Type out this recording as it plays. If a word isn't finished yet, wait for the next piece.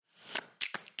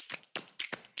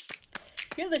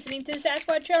You're listening to the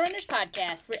Sasquatch Trail Runners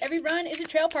podcast, where every run is a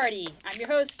trail party. I'm your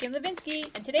host, Kim Levinsky,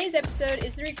 and today's episode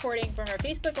is the recording from our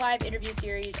Facebook Live interview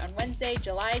series on Wednesday,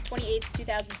 July 28th,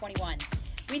 2021.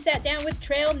 We sat down with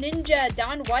trail ninja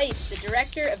Don Weiss, the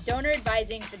director of donor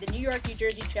advising for the New York, New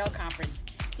Jersey Trail Conference,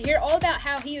 to hear all about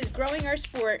how he is growing our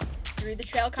sport through the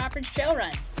Trail Conference trail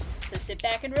runs. So sit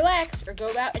back and relax, or go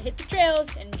out and hit the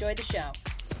trails and enjoy the show.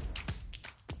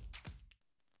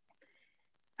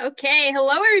 Okay,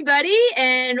 hello everybody,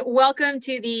 and welcome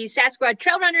to the Sasquatch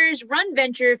Trail Runners Run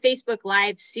Venture Facebook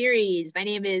Live series. My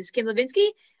name is Kim Levinsky.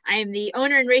 I am the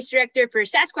owner and race director for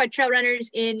Sasquatch Trail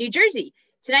Runners in New Jersey.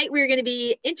 Tonight we're going to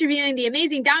be interviewing the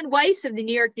amazing Don Weiss of the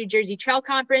New York, New Jersey Trail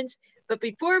Conference. But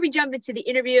before we jump into the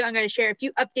interview, I'm going to share a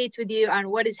few updates with you on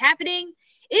what is happening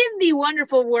in the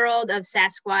wonderful world of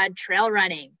Sasquatch trail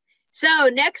running. So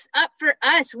next up for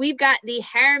us, we've got the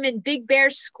Harriman Big Bear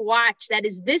Squatch. That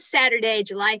is this Saturday,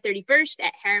 July 31st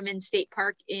at Harriman State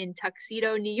Park in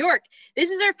Tuxedo, New York.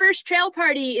 This is our first trail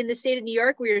party in the state of New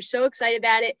York. We are so excited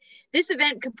about it. This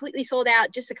event completely sold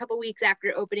out just a couple weeks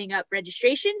after opening up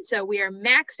registration. So we are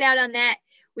maxed out on that.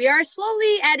 We are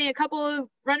slowly adding a couple of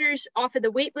runners off of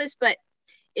the wait list, but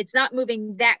it's not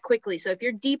moving that quickly. So if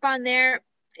you're deep on there,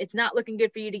 it's not looking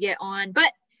good for you to get on.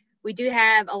 But we do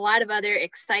have a lot of other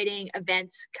exciting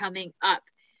events coming up.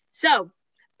 So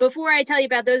before I tell you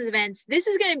about those events, this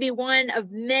is going to be one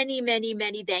of many, many,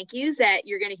 many thank yous that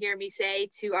you're going to hear me say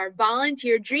to our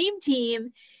volunteer dream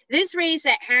team. This race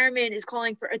at Harriman is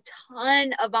calling for a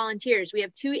ton of volunteers. We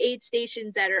have 2 aid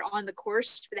stations that are on the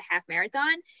course for the half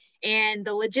marathon, and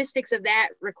the logistics of that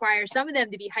require some of them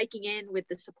to be hiking in with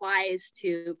the supplies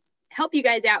to help you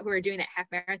guys out who are doing that half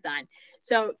marathon.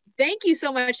 So thank you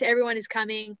so much to everyone who's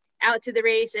coming out to the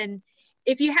race. And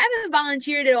if you haven't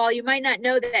volunteered at all, you might not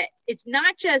know that it's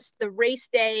not just the race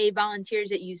day volunteers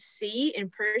that you see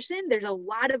in person. There's a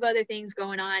lot of other things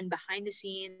going on behind the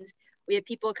scenes. We have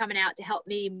people coming out to help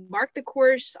me mark the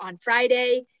course on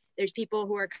Friday. There's people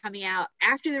who are coming out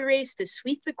after the race to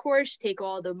sweep the course, take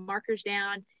all the markers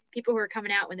down, people who are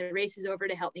coming out when the race is over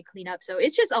to help me clean up. So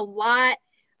it's just a lot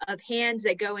of hands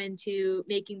that go into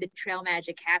making the trail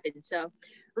magic happen. So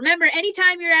remember,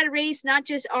 anytime you're at a race, not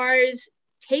just ours,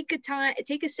 take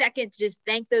a second to just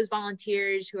thank those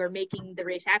volunteers who are making the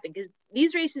race happen, because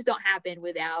these races don't happen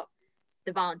without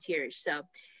the volunteers. So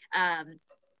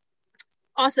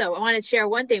also, I want to share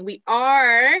one thing. We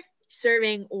are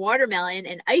serving watermelon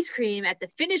and ice cream at the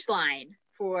finish line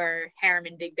for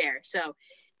Harriman Big Bear. So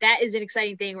that is an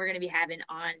exciting thing we're going to be having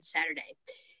on Saturday.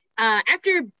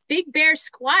 After Big Bear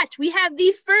Squatch, we have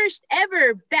the first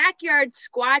ever Backyard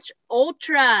Squatch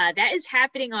Ultra. That is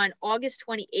happening on August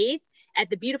 28th at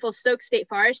the beautiful Stoke State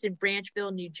Forest in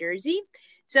Branchville, New Jersey.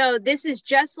 So this is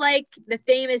just like the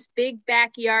famous big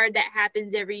backyard that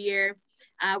happens every year.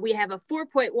 We have a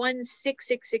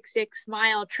 4.16666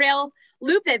 mile trail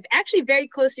loop that actually very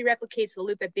closely replicates the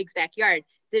loop at Big's Backyard.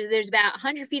 There's about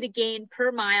 100 feet of gain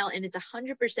per mile, and it's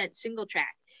 100% single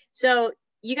track. So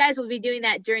you guys will be doing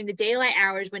that during the daylight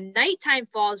hours. When nighttime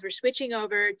falls, we're switching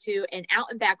over to an out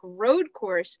and back road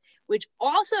course, which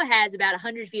also has about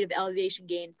 100 feet of elevation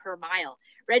gain per mile.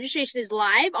 Registration is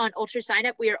live on Ultra Sign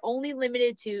Up. We are only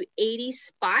limited to 80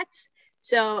 spots.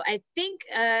 So I think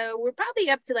we're probably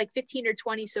up to like 15 or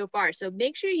 20 so far. So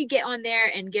make sure you get on there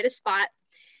and get a spot.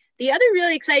 The other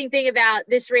really exciting thing about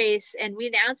this race, and we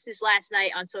announced this last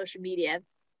night on social media,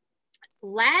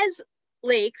 Laz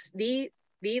Lakes, the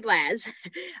Laz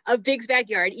of Big's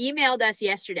Backyard, emailed us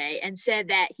yesterday and said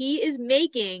that he is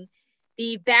making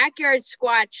the Backyard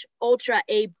Squatch Ultra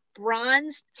a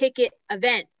bronze ticket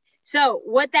event. So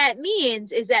what that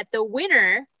means is that the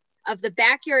winner of the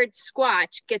Backyard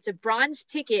Squatch gets a bronze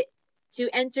ticket to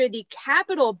enter the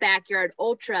Capital Backyard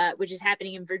Ultra, which is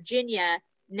happening in Virginia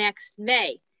next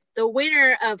May. The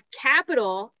winner of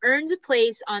Capital earns a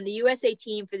place on the USA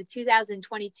team for the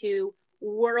 2022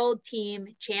 World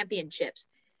Team Championships.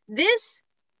 This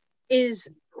is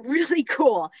really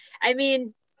cool. I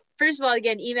mean, first of all,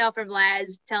 again, email from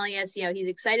Laz telling us, he's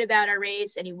excited about our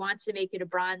race and he wants to make it a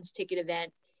bronze ticket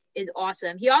event is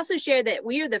awesome. He also shared that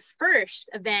we are the first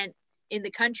event in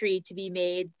the country to be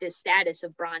made the status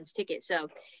of bronze ticket. So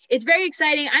it's very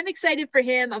exciting. I'm excited for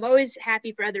him. I'm always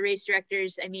happy for other race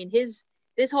directors. I mean,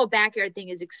 this whole backyard thing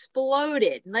has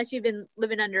exploded. Unless you've been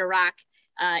living under a rock,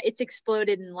 it's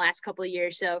exploded in the last couple of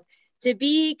years. So to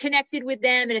be connected with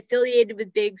them and affiliated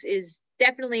with Biggs is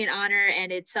definitely an honor,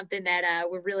 and it's something that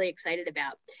we're really excited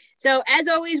about. So as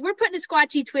always, we're putting a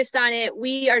squatchy twist on it.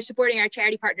 We are supporting our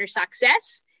charity partner,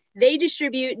 Success. They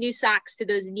distribute new socks to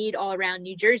those in need all around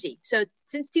New Jersey. So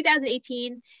since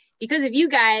 2018, because of you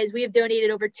guys, we have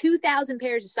donated over 2,000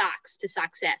 pairs of socks to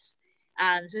Success.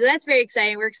 So that's very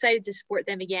exciting. We're excited to support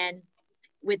them again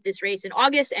with this race in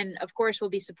August. And of course,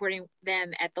 we'll be supporting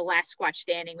them at the Last Squatch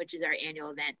Standing, which is our annual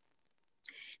event.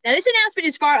 Now, this announcement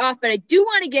is far off, but I do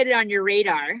want to get it on your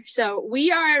radar. So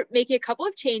we are making a couple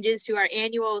of changes to our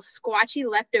annual Squatchy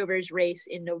Leftovers race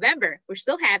in November. We're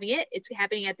still having it. It's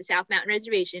happening at the South Mountain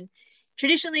Reservation.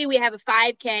 Traditionally, we have a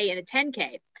 5K and a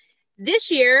 10K.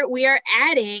 This year, we are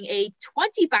adding a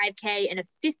 25K and a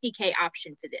 50K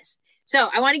option for this. So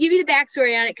I want to give you the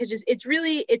backstory on it because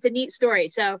it's a neat story.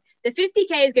 So the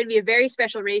 50K is going to be a very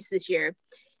special race this year.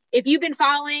 If you've been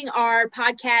following our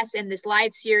podcast and this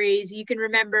live series, you can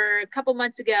remember a couple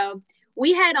months ago,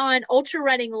 we had on ultra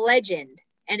running legend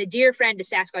and a dear friend to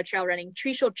Sasquatch Trail Running,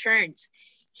 Trishul Cherns.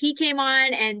 He came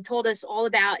on and told us all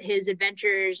about his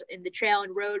adventures in the trail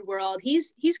and road world.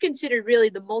 He's considered really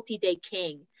the multi-day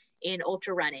king in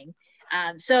ultra running.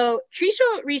 So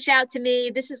Trishul reached out to me.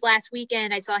 This is last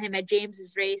weekend. I saw him at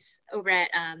James's race over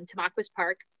at Tamaqua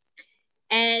Park.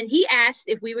 And he asked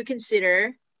if we would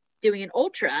consider doing an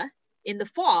ultra in the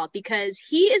fall because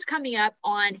he is coming up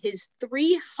on his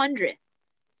 300th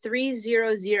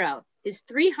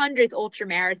ultra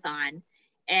marathon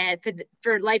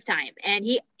for lifetime. And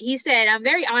he said, I'm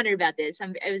very honored about this.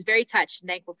 I was very touched and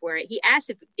thankful for it. He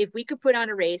asked if we could put on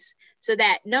a race so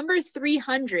that number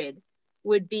 300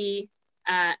 would be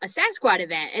a Sasquatch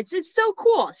event. It's so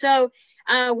cool. So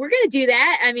we're going to do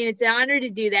that. I mean, it's an honor to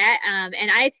do that.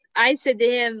 And I said to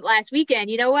him last weekend,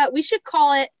 you know what, we should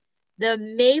call it the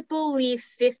Maple Leaf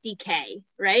 50K,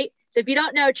 right? So if you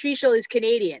don't know, Trishul is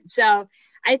Canadian. So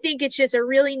I think it's just a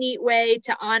really neat way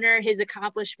to honor his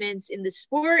accomplishments in the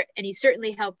sport, and he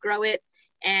certainly helped grow it.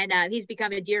 And he's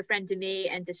become a dear friend to me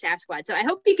and to Sasquatch. So I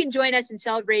hope you can join us in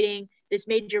celebrating this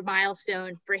major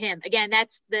milestone for him. Again,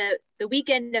 that's the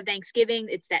weekend of Thanksgiving.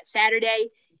 It's that Saturday,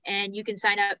 and you can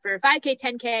sign up for a 5K,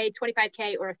 10K,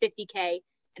 25K, or a 50K.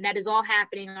 And that is all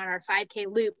happening on our 5K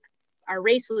loop, our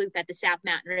race loop at the South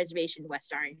Mountain Reservation,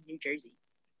 West Orange, New Jersey.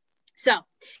 So,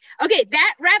 okay,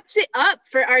 that wraps it up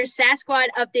for our Sasquatch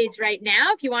updates right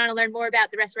now. If you want to learn more about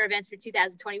the rest of our events for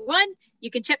 2021, you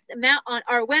can check them out on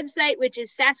our website, which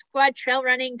is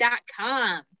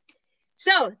SasquatchTrailRunning.com.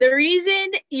 So the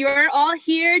reason you're all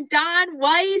here, Don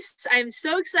Weiss, I'm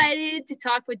so excited to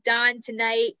talk with Don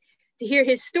tonight to hear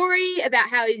his story about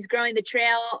how he's growing the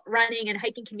trail running and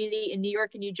hiking community in New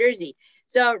York and New Jersey.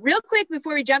 So real quick,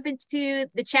 before we jump into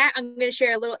the chat, I'm going to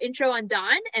share a little intro on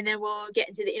Don, and then we'll get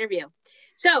into the interview.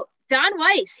 So Don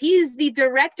Weiss, he's the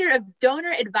Director of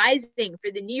Donor Advising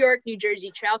for the New York, New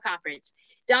Jersey Trail Conference.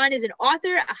 Don is an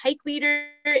author, a hike leader,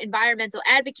 environmental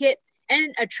advocate,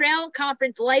 and a Trail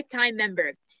Conference lifetime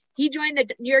member. He joined the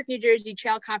New York, New Jersey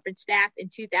Trail Conference staff in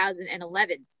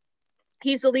 2011.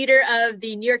 He's the leader of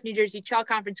the New York, New Jersey Trail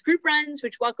Conference group runs,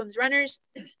 which welcomes runners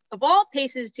of all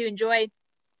paces to enjoy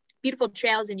beautiful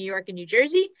trails in New York and New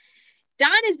Jersey. Don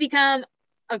has become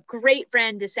a great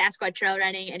friend to Sasquatch Trail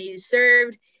Running, and he's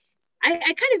served, I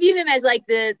kind of view him as like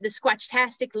the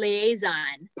Squatchtastic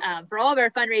liaison for all of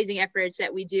our fundraising efforts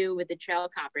that we do with the Trail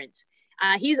Conference.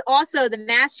 He's also the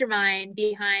mastermind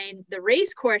behind the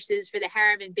race courses for the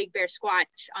Harriman Big Bear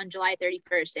Squatch on July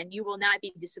 31st, and you will not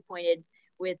be disappointed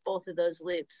with both of those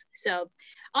loops. So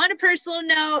on a personal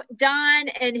note, Don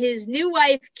and his new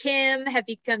wife, Kim, have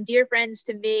become dear friends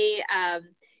to me.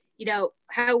 You know,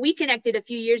 how we connected a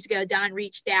few years ago, Don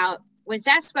reached out when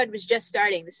Sasquatch was just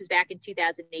starting. This is back in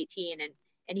 2018.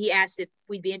 And he asked if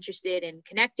we'd be interested in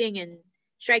connecting and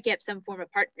striking up some form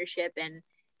of partnership. And,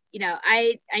 you know,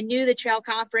 I knew the Trail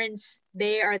Conference,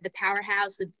 they are the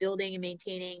powerhouse of building and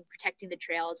maintaining, protecting the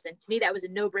trails. And to me, that was a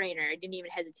no-brainer. I didn't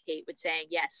even hesitate with saying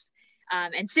yes.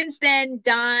 And since then,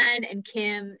 Don and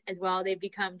Kim as well, they've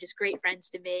become just great friends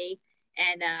to me.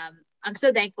 And I'm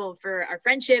so thankful for our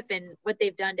friendship and what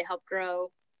they've done to help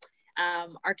grow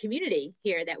our community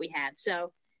here that we have.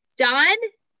 So, Don,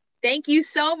 thank you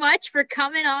so much for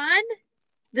coming on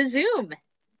the Zoom.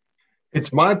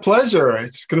 It's my pleasure.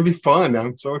 It's going to be fun.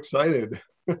 I'm so excited.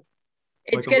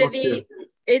 It's going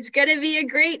to be a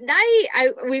great night.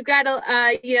 We've got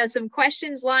some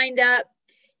questions lined up.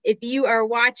 If you are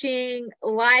watching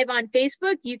live on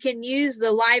Facebook, you can use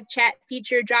the live chat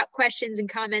feature, drop questions and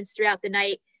comments throughout the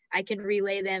night. I can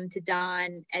relay them to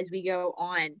Don as we go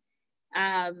on.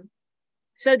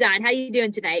 So Don, how you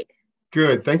doing tonight?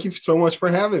 Good. Thank you so much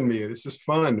for having me. This is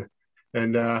fun.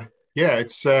 And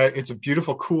it's a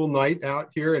beautiful, cool night out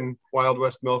here in Wild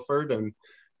West Milford, and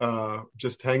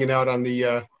just hanging out on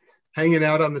the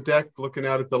deck, looking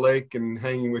out at the lake and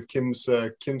hanging with Kim's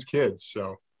kids.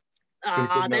 So.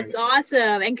 Oh, that's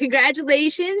awesome. And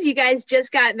congratulations. You guys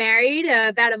just got married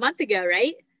about a month ago,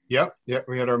 right? Yep.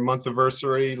 We had our month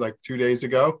anniversary like 2 days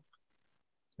ago.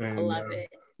 I And love it.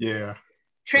 yeah.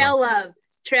 Trail love.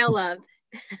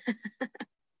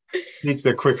 Sneak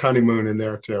the quick honeymoon in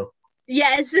there too.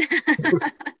 Yes.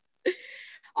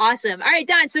 Awesome. All right,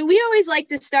 Don. So we always like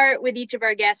to start with each of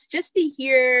our guests just to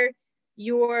hear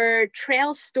your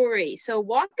trail story. So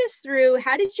walk us through,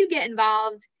 how did you get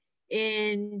involved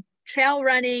in trail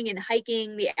running and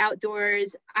hiking, the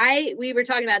outdoors? We were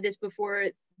talking about this before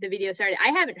the video started.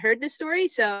 I haven't heard this story,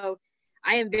 so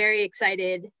I am very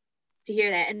excited to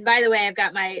hear that. And by the way, I've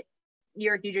got my New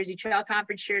York, New Jersey Trail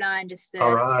Conference shirt on, just to,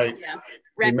 all right,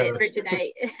 rep it for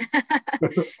tonight.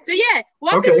 So yeah,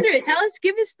 walk us through it.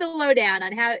 Give us the lowdown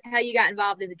on how you got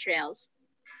involved in the trails.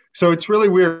 So it's really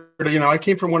weird. I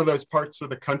came from one of those parts of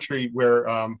the country where,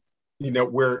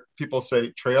 where people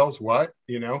say trails, what,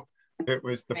 it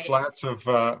was the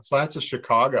flats of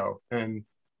Chicago. And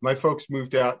my folks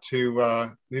moved out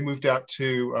to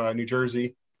New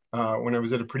Jersey when I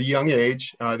was at a pretty young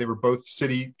age. They were both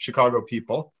city Chicago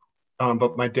people.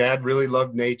 But my dad really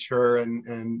loved nature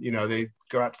and they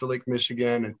go out to Lake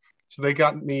Michigan. And so they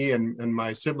got me and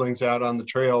my siblings out on the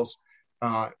trails.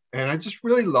 And I just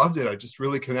really loved it. I just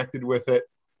really connected with it.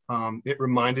 It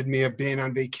reminded me of being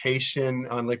on vacation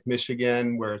on Lake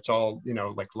Michigan, where it's all,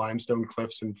 like limestone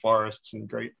cliffs and forests and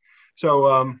great.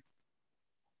 So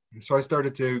I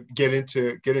started to get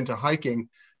into hiking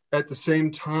at the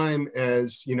same time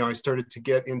as, I started to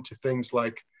get into things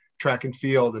like track and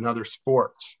field and other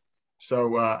sports.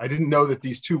 So I didn't know that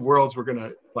these two worlds were going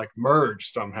to like merge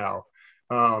somehow.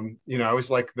 I was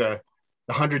like the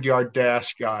 100-yard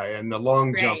dash guy and the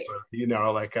long jumper,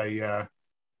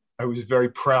 I was very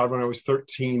proud when I was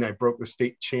 13. I broke the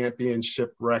state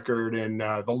championship record in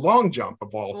the long jump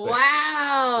of all things.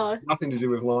 Wow. So nothing to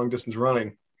do with long distance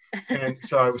running. And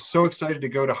so I was so excited to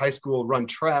go to high school, run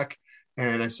track.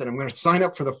 And I said, I'm going to sign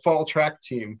up for the fall track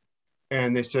team.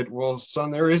 And they said, well,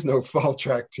 son, there is no fall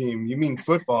track team. You mean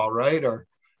football, right? Or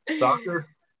soccer?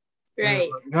 Right.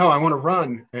 Like, no, I want to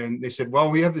run. And they said, well,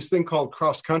 we have this thing called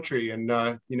cross country and,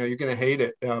 you're going to hate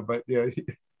it. But yeah,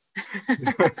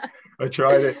 I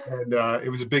tried it and it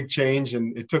was a big change.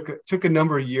 And it took a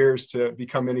number of years to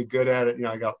become any good at it.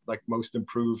 I got like most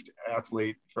improved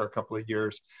athlete for a couple of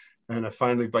years. And I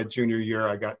finally, by junior year,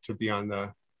 I got to be on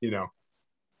the,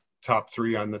 top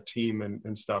 3 on the team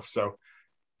and stuff. So,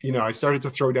 I started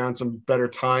to throw down some better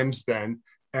times then,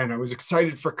 and I was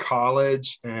excited for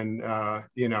college and,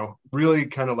 really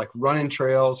kind of like running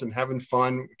trails and having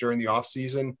fun during the off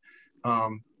season.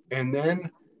 And then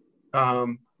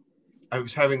I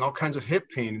was having all kinds of hip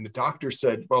pain, and the doctor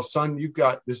said, well, son, you've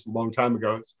got this a long time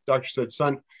ago. The doctor said,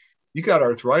 son, you got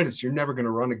arthritis. You're never going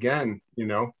to run again.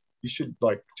 You should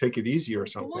like take it easy or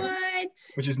something. What?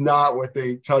 Which is not what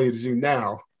they tell you to do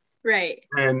now. Right.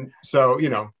 And so,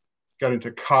 got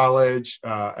into college.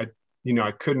 I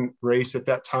couldn't race at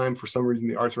that time. For some reason,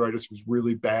 the arthritis was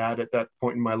really bad at that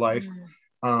point in my life.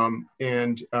 Kind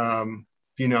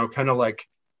of like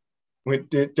went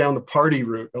down the party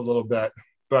route a little bit.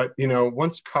 But,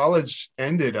 once college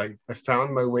ended, I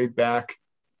found my way back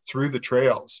through the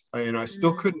trails. I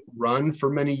still couldn't run for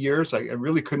many years. I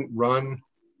really couldn't run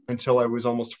until I was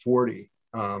almost 40,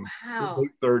 wow.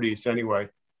 late 30s anyway.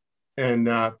 And,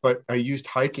 but I used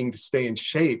hiking to stay in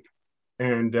shape.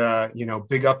 And,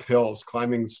 big uphills,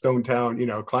 climbing Stone Town,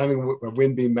 climbing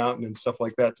Windbeam Mountain and stuff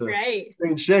like that to stay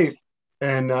in shape.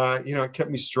 And, it kept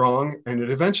me strong. And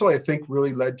it eventually, I think,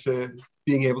 really led to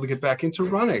being able to get back into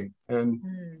running.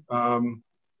 And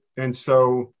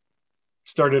so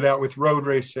started out with road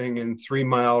racing and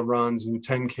 3-mile runs and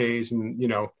 10Ks and,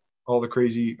 all the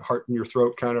crazy heart in your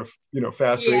throat kind of,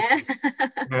 fast races.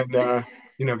 And,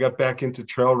 got back into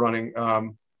trail running.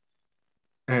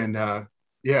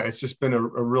 It's just been a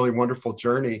really wonderful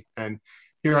journey. And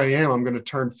here I am, I'm going to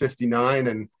turn 59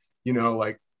 and,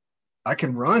 I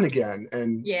can run again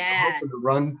and I'm hoping to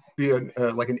run, be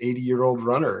like an 80-year-old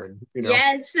runner. And,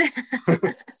 Yes.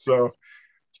 So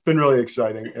it's been really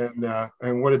exciting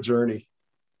and what a journey,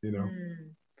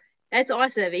 That's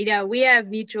awesome. We have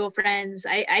mutual friends.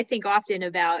 I think often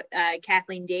about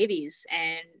Kathleen Davies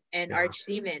and Arch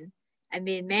Seaman. I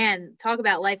mean, man, talk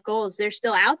about life goals. They're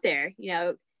still out there.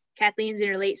 Kathleen's in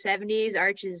her late 70s.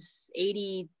 Arch is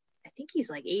 80. I think he's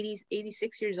like 80,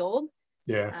 86 years old.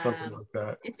 Yeah, something like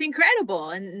that. It's incredible.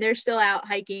 And they're still out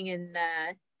hiking and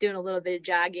doing a little bit of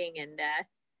jogging. And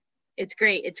it's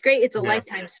great. It's great. It's a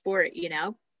lifetime sport,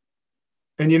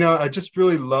 And, I just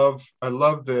really love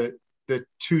the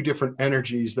 2 different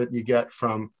energies that you get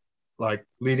from like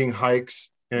leading hikes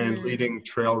and leading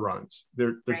trail runs.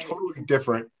 They're totally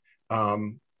different.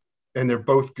 And they're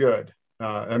both good.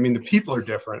 The people are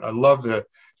different. I love the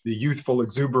youthful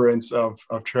exuberance of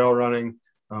trail running.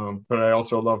 But I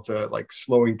also love the like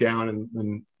slowing down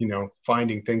and you know,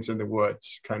 finding things in the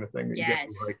woods kind of thing that you get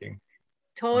from hiking.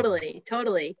 Totally.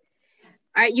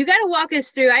 All right, you got to walk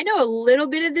us through. I know a little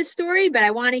bit of this story, but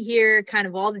I want to hear kind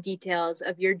of all the details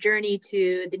of your journey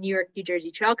to the New York, New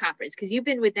Jersey Trail Conference, because you've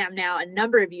been with them now a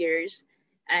number of years,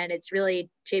 and it's really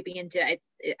shaping into,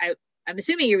 I'm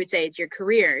assuming you would say it's your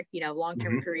career, you know,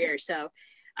 long-term career. So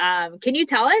can you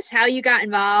tell us how you got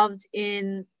involved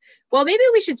in, well, maybe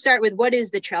we should start with what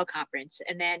is the Trail Conference,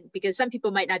 and then, because some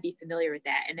people might not be familiar with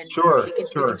that, and then we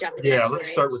can jump into yeah, let's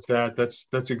start with that.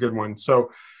 That's a good one.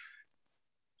 So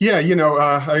yeah, you know,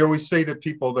 I always say to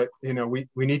people that, you know, we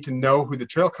need to know who the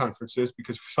Trail Conference is,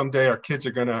 because someday our kids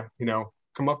are going to, you know,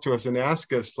 come up to us and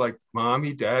ask us like,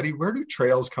 Mommy, Daddy, where do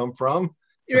trails come from?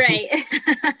 Right.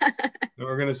 And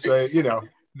we're going to say, you know,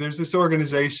 there's this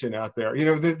organization out there. You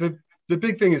know, the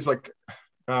big thing is like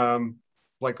I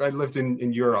lived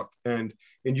in Europe, and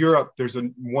in Europe, there's a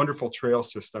wonderful trail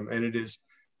system, and it is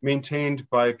maintained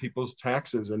by people's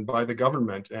taxes and by the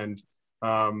government. And,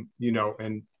 you know,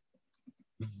 and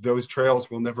those trails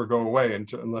will never go away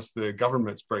unless the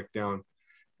governments break down.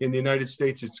 In the United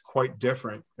States, it's quite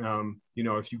different. You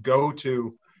know, if you go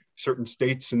to certain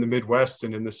states in the Midwest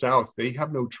and in the South, they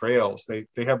have no trails.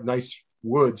 They have nice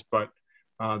woods, but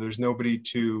there's nobody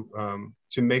to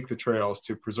make the trails,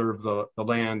 to preserve the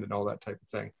land and all that type of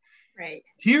thing. Right.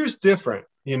 Here's different,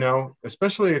 you know,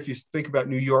 especially if you think about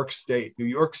New York State. New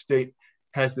York State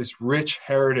has this rich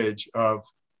heritage of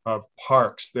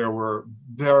parks. There were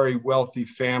very wealthy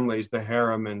families, the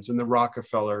Harrimans and the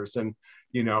Rockefellers, and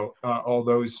you know, all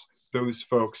those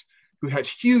folks who had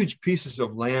huge pieces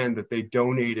of land that they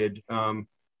donated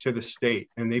to the state,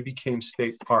 and they became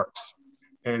state parks.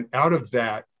 And out of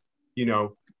that, you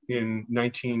know, in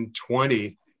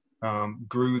 1920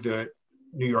 grew the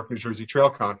New York, New Jersey Trail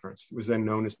Conference. It was then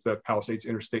known as the Palisades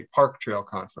Interstate Park Trail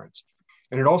Conference.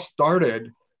 And it all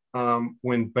started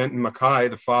when Benton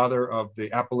MacKaye, the father of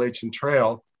the Appalachian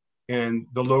Trail, and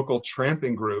the local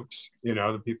tramping groups, you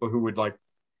know, the people who would like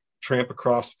tramp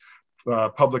across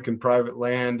public and private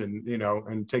land, and you know,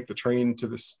 and take the train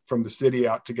from the city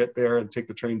out to get there, and take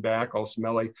the train back all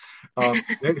smelly.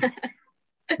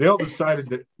 They all decided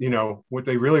that, you know, what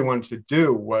they really wanted to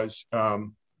do was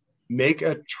make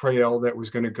a trail that was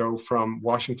going to go from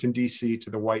Washington, D.C. to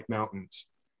the White Mountains,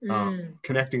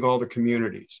 connecting all the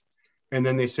communities. And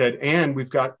then they said, and we've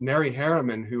got Mary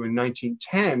Harriman, who in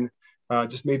 1910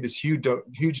 just made this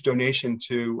huge donation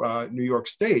to New York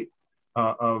State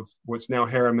of what's now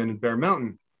Harriman and Bear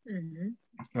Mountain,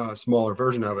 a smaller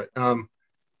version of it.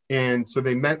 And so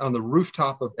they met on the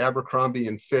rooftop of Abercrombie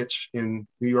and Fitch in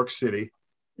New York City,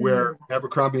 where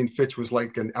Abercrombie and Fitch was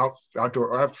like an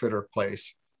outdoor outfitter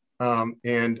place.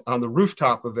 And on the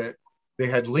rooftop of it, they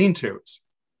had lean-tos.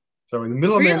 So in the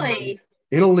middle of Manhattan,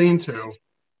 in a lean-to,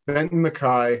 Benton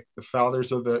MacKaye, the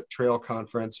founders of the Trail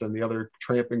Conference and the other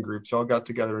tramping groups, all got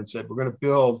together and said, we're going to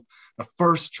build the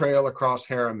first trail across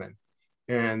Harriman.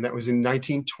 And that was in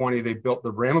 1920. They built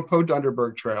the Ramapo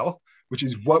Dunderberg Trail, which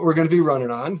is what we're going to be running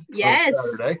on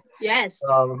Saturday. Yes.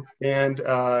 And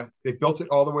they built it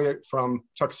all the way from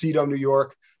Tuxedo, New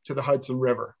York, to the Hudson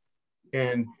River.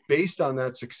 And based on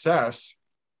that success,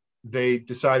 they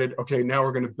decided, okay, now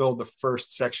we're going to build the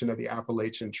first section of the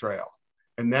Appalachian Trail.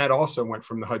 And that also went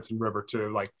from the Hudson River to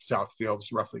like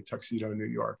Southfields, roughly Tuxedo, New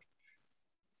York.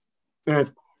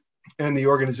 And the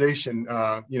organization,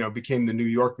 you know, became the New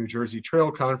York, New Jersey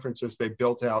Trail Conference as they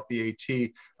built out the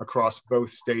AT across both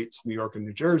states, New York and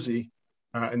New Jersey,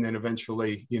 and then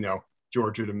eventually, you know,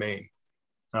 Georgia to Maine,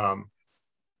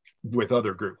 with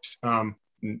other groups.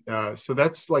 So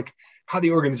that's like how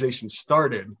the organization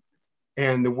started.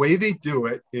 And the way they do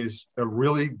it is a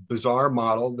really bizarre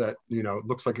model that, you know,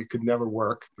 looks like it could never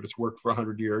work, but it's worked for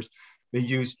 100 years. They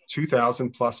used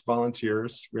 2,000 plus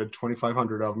volunteers. We had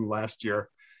 2,500 of them last year,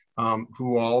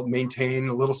 who all maintain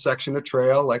a little section of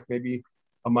trail, like maybe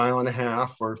 1.5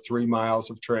 miles or 3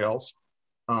 miles of trails.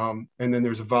 And then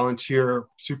there's a volunteer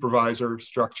supervisor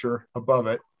structure above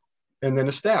it, and then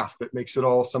a staff that makes it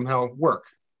all somehow work.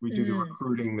 We do the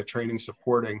recruiting, the training,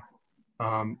 supporting,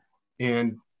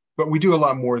 but we do a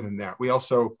lot more than that. We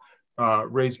also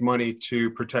raise money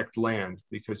to protect land,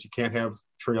 because you can't have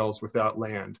trails without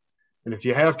land. And if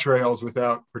you have trails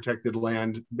without protected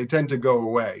land, they tend to go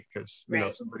away because you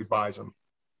know, somebody buys them.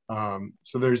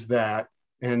 So there's that.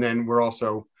 And then we're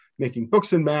also making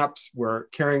books and maps. We're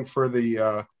caring for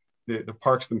the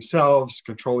parks themselves,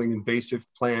 controlling invasive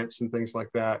plants and things like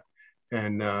that.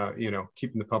 And, you know,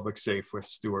 keeping the public safe with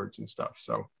stewards and stuff.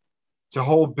 So it's a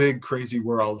whole big, crazy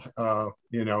world,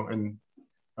 you know, and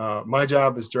my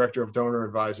job as director of donor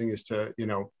advising is to, you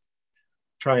know,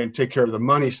 try and take care of the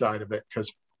money side of it,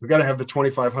 because we got to have the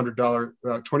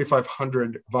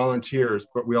 $2,500 volunteers,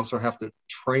 but we also have to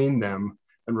train them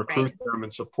and recruit them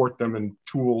and support them and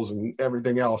tools and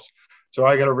everything else. So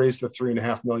I got to raise the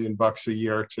 $3.5 million a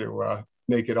year to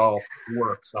make it all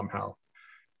work somehow.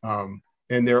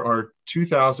 And there are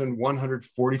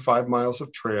 2,145 miles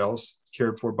of trails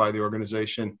cared for by the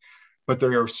organization, but they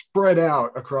are spread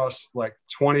out across like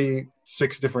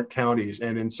 26 different counties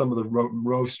and in some of the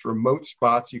most remote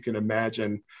spots you can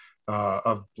imagine,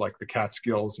 of like the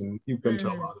Catskills. And you've been to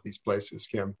a lot of these places,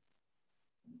 Kim.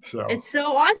 So it's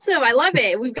so awesome. I love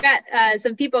it. We've got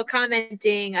some people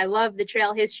commenting. I love the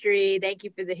trail history. Thank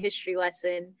you for the history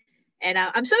lesson. And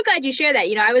I'm so glad you share that.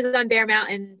 You know, I was on Bear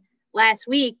Mountain last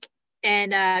week,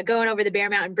 and going over the Bear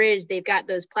Mountain Bridge, they've got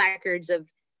those placards of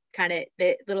kind of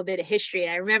the little bit of history.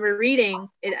 And I remember reading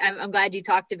it. I'm glad you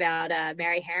talked about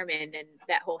Mary Harriman and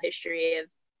that whole history of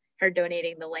her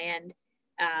donating the land.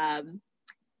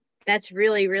 That's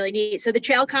really, really neat. So the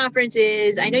trail conference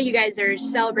is, I know you guys are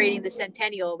celebrating the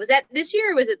centennial. Was that this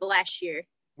year or was it the last year?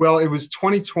 Well, it was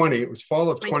 2020. It was fall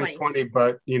of 2020,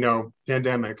 but, you know,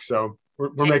 pandemic. So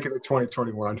we're making it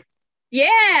 2021.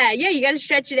 Yeah. You got to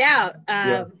stretch it out.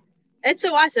 That's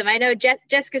so awesome. I know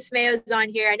Jessica Smayo's on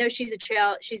here. I know she's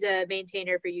a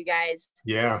maintainer for you guys.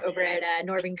 Yeah. Over at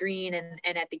Northern Green and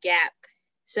at the Gap.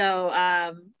 So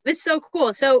it's so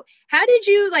cool. So how did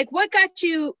you,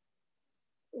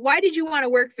 why did you want to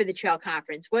work for the trail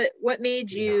conference? What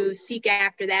made you seek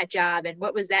after that job, and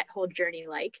what was that whole journey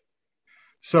like?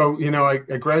 So, you know, I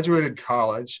graduated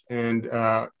college, and,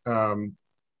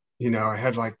 you know, I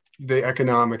had like the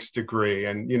economics degree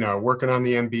and, you know, working on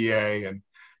the MBA and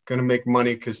going to make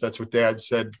money because that's what Dad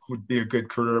said would be a good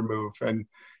career move. And,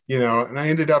 you know, and I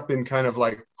ended up in kind of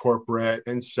like corporate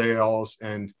and sales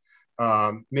and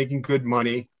making good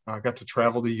money. I got to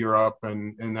travel to Europe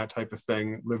and that type of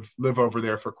thing, live over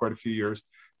there for quite a few years.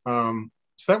 So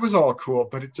that was all cool,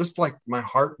 but it just like my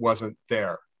heart wasn't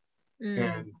there.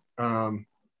 And,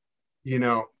 you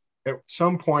know, at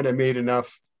some point I made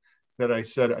enough that I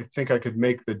said, I think I could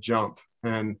make the jump.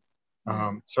 And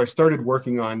so I started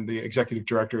working on the executive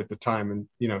director at the time and,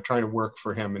 you know, trying to work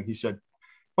for him. And he said,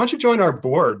 why don't you join our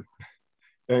board?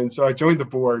 And so I joined the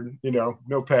board, you know,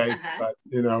 no pay, but,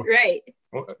 you know,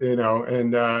 you know,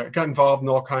 and got involved in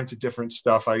all kinds of different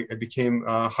stuff. I became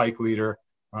a hike leader,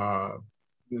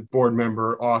 board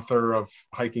member, author of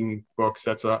hiking books.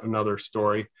 That's another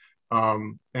story.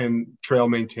 And trail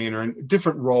maintainer and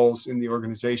different roles in the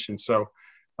organization. So,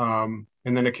 and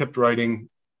then I kept writing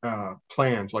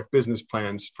plans, like business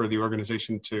plans for the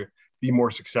organization to be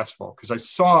more successful. Because I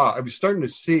was starting to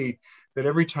see that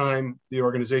every time the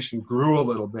organization grew a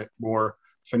little bit more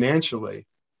financially,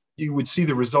 you would see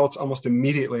the results almost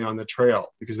immediately on the trail,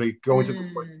 because they go into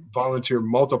this like volunteer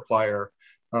multiplier,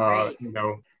 you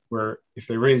know, where if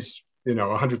they raise, you know,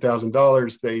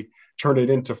 $100,000, they turn it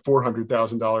into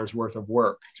 $400,000 worth of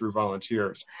work through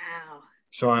volunteers. Wow.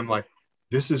 So I'm like,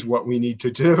 this is what we need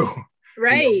to do.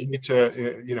 Right. You know, we need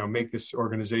to, you know, make this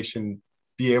organization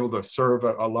be able to serve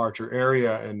a larger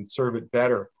area and serve it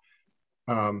better.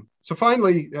 So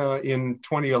finally, in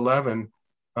 2011,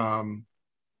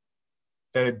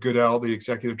 Ed Goodell, the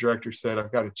executive director, said,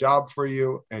 I've got a job for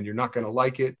you and you're not going to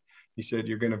like it. He said,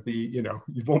 you're going to be, you know,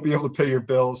 you won't be able to pay your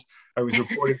bills. I was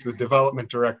reporting to the development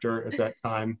director at that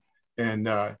time and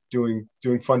doing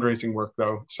fundraising work,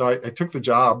 though. So I took the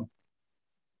job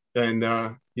and,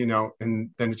 you know,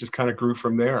 and then it just kind of grew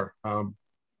from there.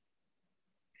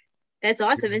 That's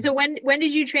awesome. And so when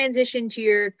did you transition to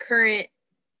your current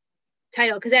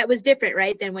title? Because that was different,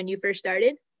 right, than when you first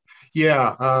started?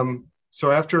 Yeah. So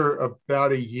after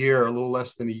about a year, a little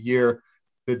less than a year,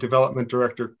 the development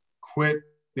director quit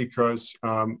because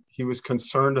he was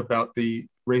concerned about the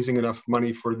raising enough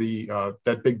money for the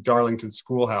that big Darlington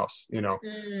schoolhouse. You know,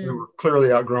 we were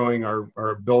clearly outgrowing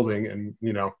our building, and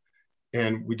you know,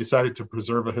 and we decided to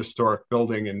preserve a historic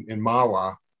building in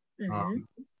Mahwah,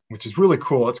 which is really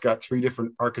cool. It's got 3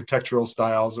 different architectural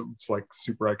styles. It's like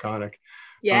super iconic.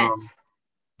 Yes.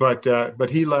 But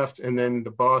he left, and then the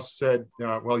boss said,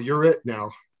 well, you're it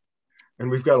now.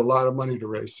 And we've got a lot of money to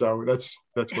raise. So that's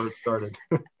where it started.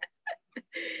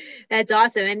 That's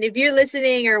awesome. And if you're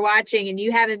listening or watching and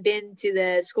you haven't been to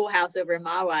the schoolhouse over in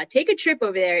Mahwah, take a trip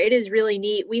over there. It is really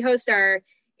neat. We host our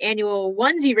annual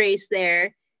onesie race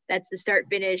there. That's the start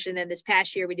finish. And then this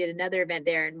past year, we did another event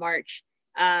there in March.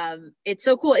 It's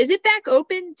so cool. Is it back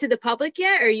open to the public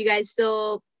yet? Or are you guys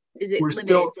still, is it We're limited?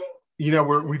 still, you know,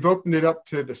 we've opened it up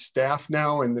to the staff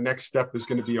now, and the next step is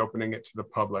going to be opening it to the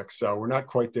public. So we're not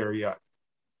quite there yet.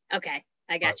 Okay.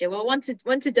 I got you. Well, once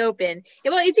it's open,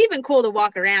 it's even cool to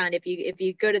walk around if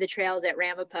you go to the trails at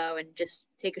Ramapo and just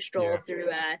take a stroll through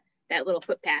that little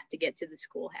footpath to get to the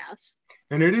schoolhouse.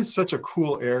 And it is such a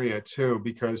cool area too,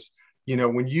 because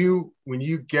when you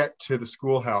get to the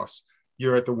schoolhouse,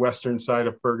 you're at the western side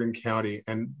of Bergen County,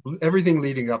 and everything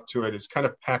leading up to it is kind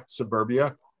of packed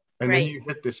suburbia, and then you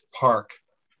hit this park,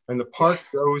 and the park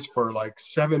goes for like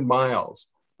 7 miles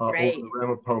over the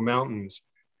Ramapo Mountains.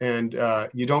 And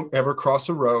you don't ever cross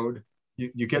a road.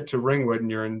 You get to Ringwood and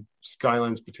you're in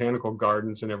Skylands Botanical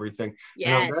Gardens and everything. Yes.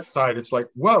 And on that side, it's like,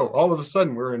 whoa, all of a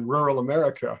sudden we're in rural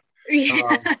America.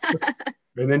 And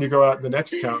then you go out in the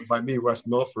next town by me, West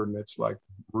Milford, and it's like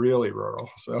really rural.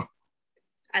 So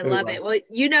I love it. Well,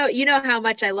 you know how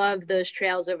much I love those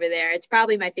trails over there. It's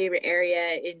probably my favorite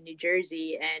area in New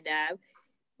Jersey. And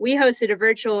we hosted a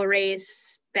virtual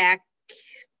race back,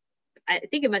 I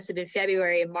think it must have been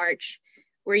February and March,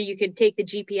 where you could take the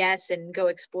GPS and go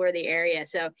explore the area.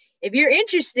 So if you're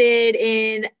interested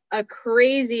in a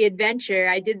crazy adventure,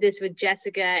 I did this with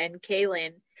Jessica and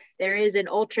Kaylin. There is an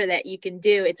ultra that you can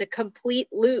do. It's a complete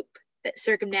loop that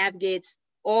circumnavigates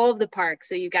all of the parks.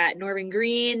 So you got Northern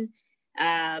Green,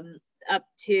 up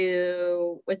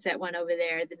to, what's that one over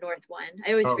there? The north one.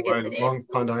 I always forget the name. Long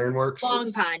Pond Ironworks.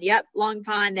 Long Pond. Yep. Long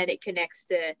Pond. Then it connects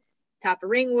to top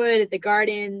of Ringwood, the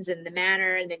gardens and the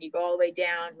manor, and then you go all the way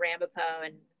down Ramapo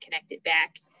and connect it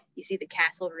back. You see the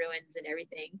castle ruins and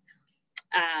everything.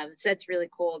 So that's really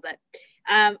cool. But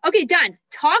okay, Don,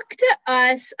 talk to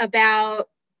us about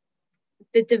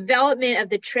the development of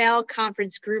the trail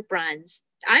conference group runs.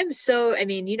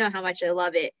 You know how much I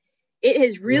love it. It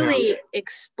has really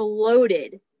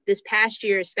exploded this past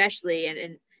year, especially.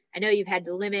 And I know you've had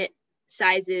to limit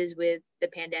sizes with the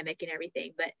pandemic and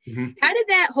everything, but how did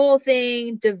that whole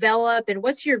thing develop, and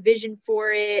what's your vision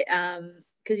for it?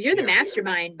 Because you're the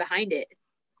mastermind behind it.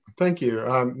 Thank you.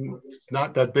 It's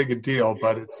not that big a deal,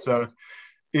 but it's a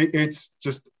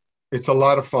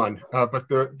lot of fun. But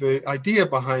the idea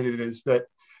behind it is that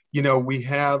we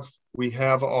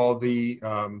have all the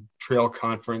trail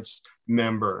conference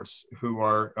members who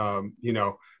are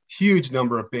huge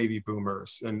number of baby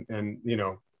boomers and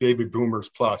baby boomers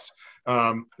plus,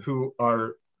 who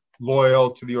are loyal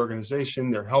to the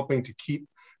organization. They're helping to keep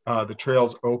the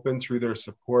trails open through their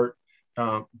support,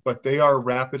 but they are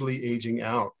rapidly aging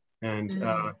out. And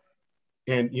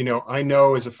I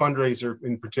know as a fundraiser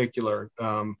in particular,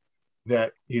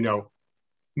 that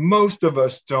most of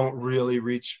us don't really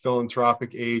reach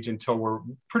philanthropic age until we're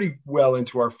pretty well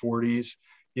into our 40s,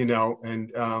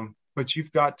 but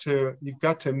you've got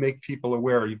to make people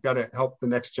aware. You've got to help the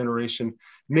next generation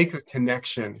make a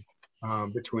connection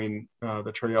between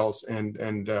the trails and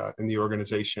the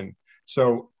organization.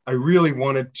 So I really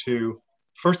wanted to,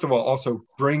 first of all, also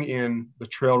bring in the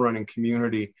trail running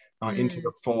community into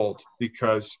the fold,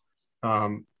 because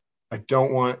I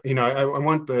don't want, I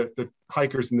want the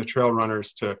hikers and the trail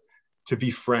runners to be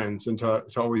friends and to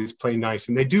always play nice.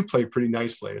 And they do play pretty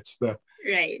nicely. It's the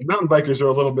mountain bikers are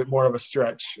a little bit more of a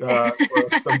stretch for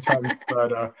us sometimes,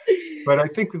 but I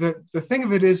think that the thing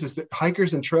of it is that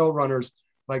hikers and trail runners,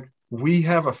 like, we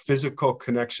have a physical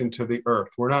connection to the earth.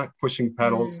 We're not pushing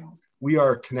pedals. We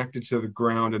are connected to the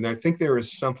ground. And I think there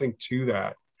is something to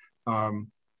that.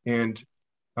 And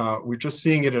we're just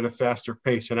seeing it at a faster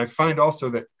pace. And I find also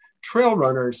that trail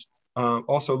runners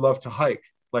also love to hike.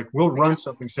 Like, we'll run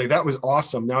something, say, that was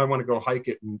awesome. Now I want to go hike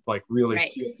it and like really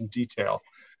see it in detail.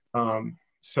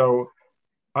 So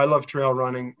I love trail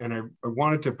running, and I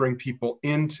wanted to bring people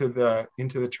into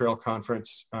the trail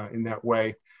conference in that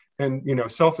way. And,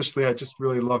 selfishly, I just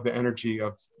really love the energy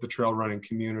of the trail running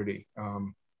community.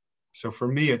 So for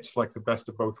me, it's like the best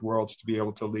of both worlds to be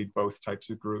able to lead both types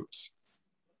of groups.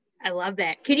 I love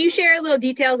that. Can you share a little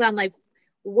details on like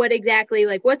what exactly,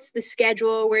 like, what's the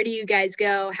schedule? Where do you guys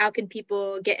go? How can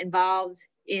people get involved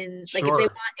in,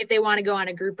 like, if they want to go on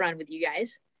a group run with you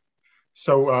guys?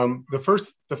 So the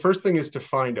first thing is to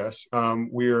find us.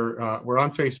 We're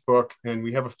on Facebook, and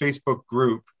we have a Facebook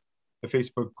group. The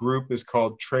Facebook group is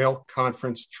called Trail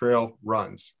Conference Trail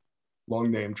Runs.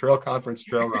 Long name, Trail Conference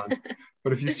Trail Runs.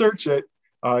 But if you search it,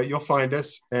 you'll find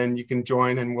us, and you can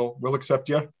join, and we'll accept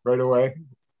you right away.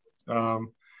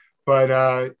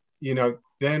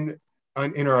 Then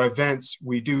in our events,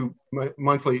 we do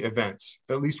monthly events.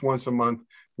 At least once a month,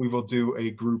 we will do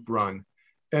a group run.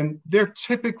 And they're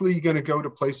typically going to go to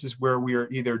places where we are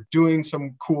either doing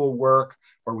some cool work,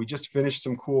 or we just finished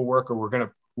some cool work, or we're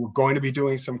going to be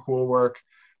doing some cool work.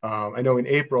 I know in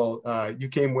April, you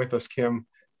came with us, Kim,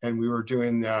 and we were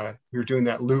doing that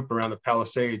loop around the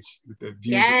Palisades with the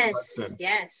views of the Hudson.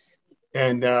 Yes.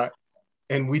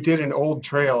 and we did an old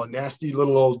trail, a nasty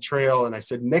little old trail. And I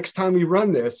said, next time we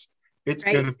run this, it's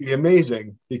going to be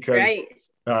amazing, because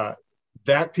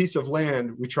that piece of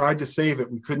land, we tried to save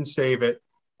it. We couldn't save it.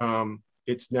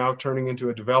 It's now turning into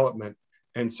a development.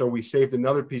 And so we saved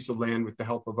another piece of land with the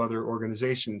help of other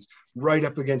organizations right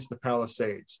up against the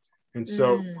Palisades. And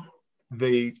so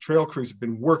the trail crews have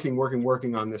been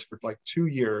working on this for like 2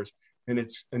 years. And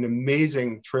it's an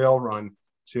amazing trail run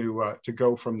to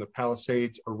go from the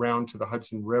Palisades around to the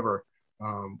Hudson River,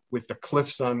 with the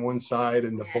cliffs on one side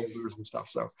and the boulders and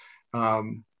stuff.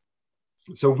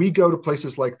 So we go to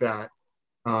places like that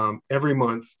every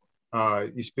month.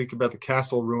 You speak about the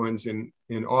castle ruins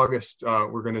in August.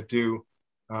 We're going to do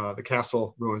the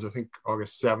castle ruins, I think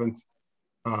August 7th.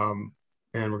 And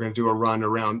we're going to do a run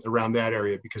around that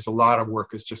area, because a lot of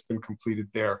work has just been completed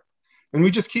there. And we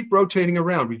just keep rotating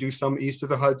around. We do some east of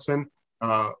the Hudson.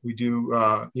 We do,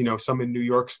 some in New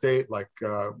York State, like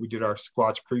we did our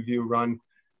Squatch preview run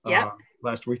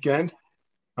last weekend.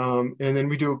 And then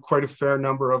we do quite a fair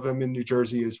number of them in New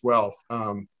Jersey as well.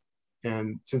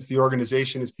 And since the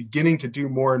organization is beginning to do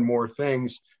more and more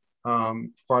things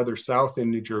farther south in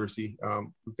New Jersey,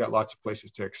 we've got lots of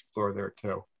places to explore there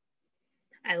too.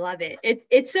 I love it.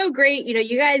 It's so great.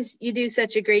 You do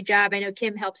such a great job. I know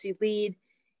Kim helps you lead.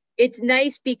 It's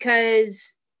nice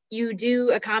because you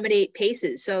do accommodate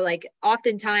paces. So like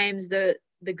oftentimes the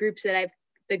group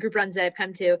runs that I've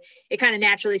come to, it kind of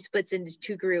naturally splits into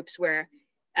two groups where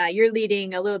you're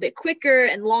leading a little bit quicker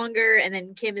and longer, and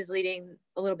then Kim is leading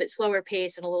a little bit slower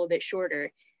pace and a little bit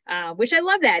shorter, which I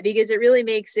love that, because it really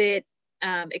makes it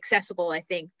accessible, I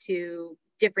think, to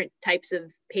different types of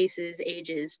paces,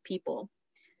 ages, people.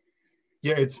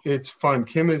 Yeah, it's fun.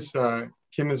 Kim is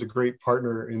a great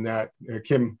partner in that.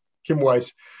 Kim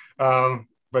Weiss,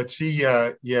 but she,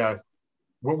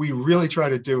 what we really try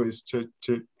to do is to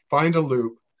find a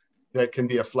loop that can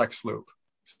be a flex loop.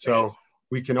 So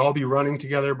we can all be running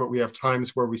together, but we have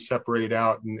times where we separate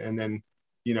out, and then,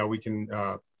 we can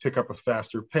pick up a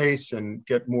faster pace and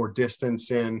get more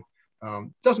distance in.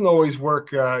 Doesn't always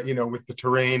work, with the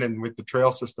terrain and with the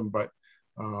trail system, but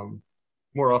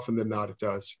more often than not, it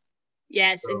does.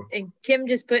 Yes, so. And Kim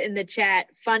just put in the chat,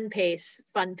 fun pace.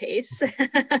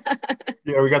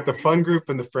 Yeah, we got the fun group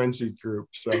and the frenzy group.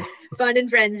 So fun and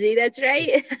frenzy, that's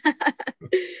right.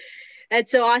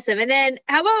 That's so awesome. And then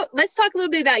let's talk a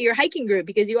little bit about your hiking group,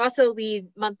 because you also lead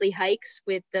monthly hikes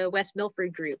with the West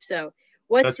Milford group. So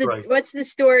what's the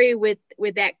story with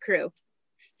that crew?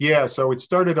 Yeah, so it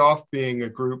started off being a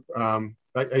group.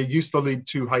 I used to lead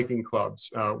 2 hiking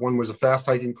clubs. One was a fast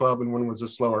hiking club and one was a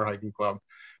slower hiking club.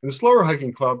 And the slower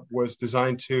hiking club was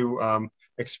designed to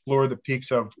explore the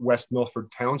peaks of West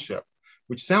Milford Township,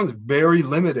 which sounds very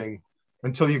limiting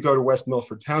until you go to West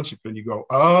Milford Township and you go,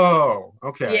 oh,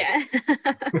 okay.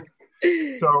 Yeah.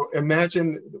 So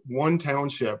imagine one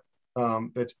township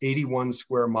that's 81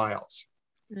 square miles.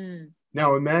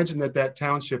 Now imagine that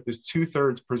township is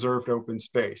 2/3 preserved open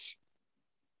space.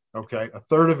 Okay, a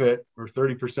third of it, or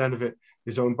 30% of it,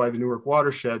 is owned by the Newark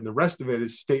Watershed, and the rest of it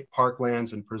is state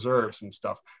parklands and preserves and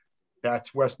stuff.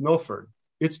 That's West Milford.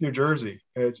 It's New Jersey.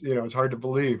 It's hard to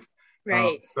believe.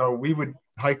 Right. So we would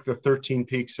hike the 13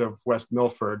 peaks of West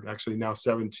Milford, actually now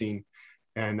 17.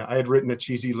 And I had written a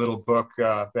cheesy little book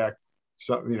back,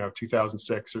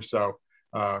 2006 or so,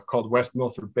 called West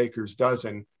Milford Baker's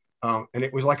Dozen. And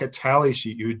it was like a tally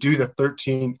sheet. You would do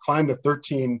climb the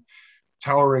 13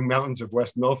 towering mountains of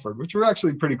West Milford, which were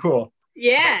actually pretty cool.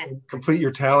 Yeah. Complete your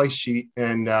tally sheet,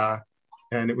 and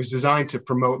it was designed to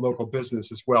promote local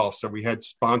business as well. So we had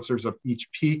sponsors of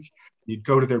each peak. You'd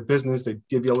go to their business, they'd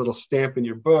give you a little stamp in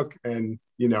your book, and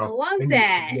I love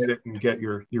that. You'd submit it and get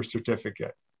your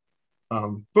certificate.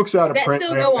 Book's out of print.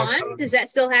 Does that still go on? Does that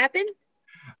still happen?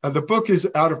 The book is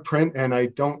out of print, and I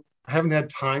haven't had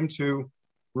time to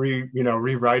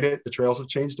rewrite it. The trails have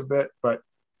changed a bit, but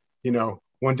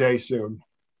one day soon,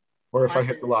 or if I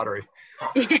hit the lottery.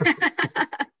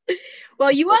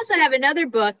 Well, you also have another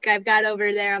book I've got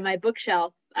over there on my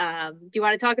bookshelf. Do you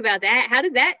want to talk about that? How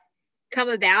did that come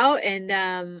about?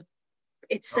 And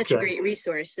it's such a great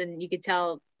resource. And you can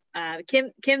tell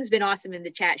Kim's been awesome in the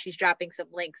chat. She's dropping some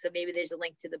links, so maybe there's a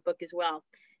link to the book as well.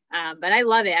 But I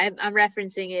love it. I'm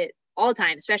referencing it all the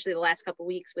time, especially the last couple of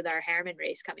weeks with our Harriman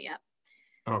race coming up.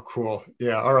 Oh, cool.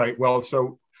 Yeah. All right. Well,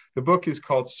 so the book is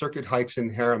called Circuit Hikes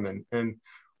in Harriman. And,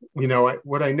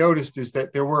 what I noticed is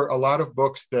that there were a lot of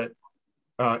books that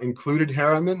included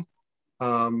Harriman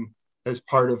as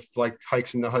part of like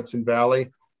hikes in the Hudson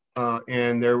Valley.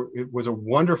 And it was a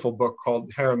wonderful book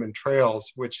called Harriman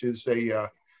Trails, which is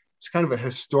it's kind of a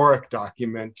historic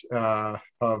document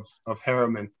of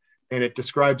Harriman. and it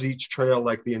describes each trail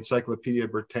like the Encyclopedia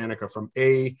Britannica from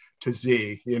A to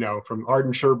Z, you know, from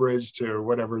Ardenshire Bridge to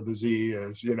whatever the Z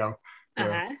is, you know.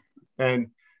 Uh-huh. And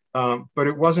but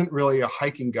it wasn't really a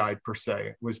hiking guide per se.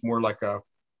 It was more like a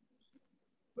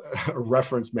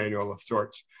reference manual of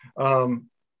sorts. And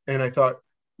I thought,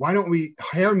 why don't we,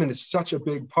 Harriman is such a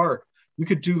big park. We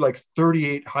could do like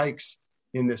 38 hikes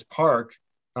in this park.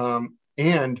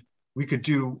 And we could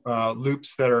do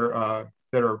loops that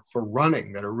are for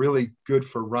running, that are really good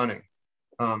for running.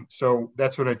 So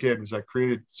that's what I did, was I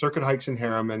created Circuit Hikes in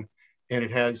Harriman, and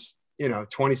it has, you know,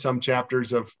 20 some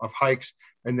chapters of hikes,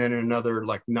 and then another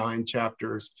like 9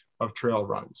 chapters of trail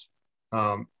runs.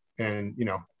 And, you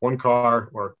know, one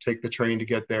car or take the train to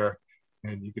get there,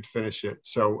 and you could finish it.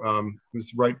 So it was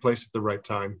the right place at the right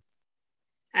time.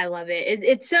 I love it.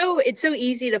 It's so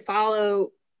easy to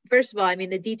follow. First of all, I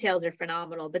mean, the details are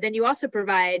phenomenal, but then you also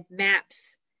provide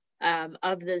maps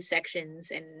of those sections,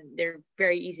 and they're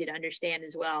very easy to understand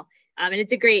as well. And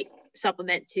it's a great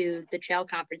supplement to the Trail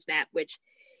Conference map, which,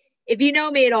 if you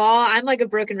know me at all, I'm like a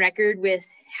broken record with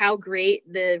how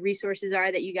great the resources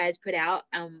are that you guys put out.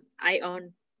 I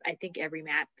own, I think, every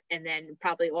map, and then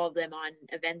probably all of them on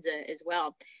Avenza as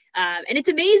well. And it's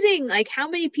amazing, like, how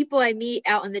many people I meet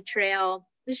out on the trail.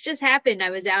 This just happened. I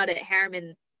was out at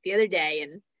Harriman the other day,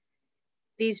 and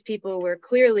these people were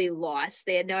clearly lost.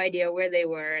 They had no idea where they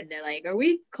were. And they're like, are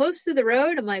we close to the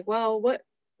road? I'm like, well, what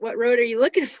road are you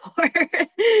looking for?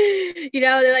 You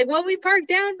know, they're like, well, we parked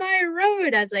down by a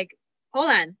road. I was like,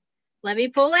 hold on, let me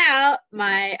pull out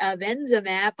my Avenza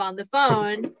map on the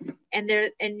phone. And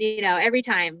you know, every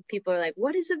time people are like,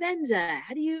 what is Avenza?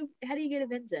 How do you get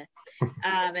Avenza?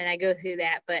 And I go through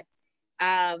that. But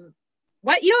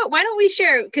why don't we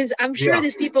share? Because I'm sure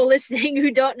there's people listening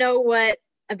who don't know what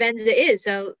Avenza is.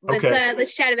 So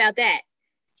let's chat about that.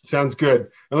 Sounds good.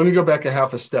 And let me go back a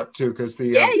half a step too, because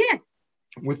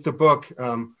with the book,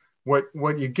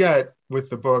 what you get with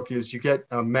the book is you get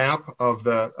a map of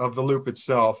the loop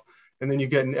itself, and then you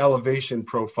get an elevation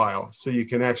profile. So you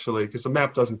can actually, because the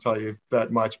map doesn't tell you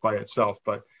that much by itself,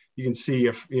 but you can see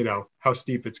if, you know, how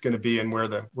steep it's going to be and where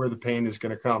the pain is going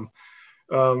to come,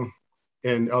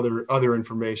 and other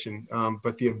information.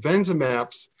 But the Avenza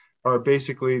maps are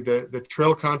basically the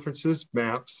Trail Conferences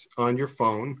maps on your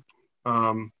phone.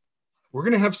 We're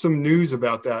going to have some news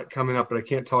about that coming up, but I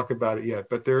can't talk about it yet.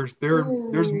 But there's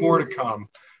more to come.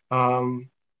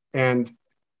 And,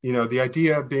 you know, the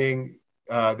idea being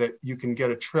that you can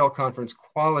get a Trail Conference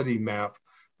quality map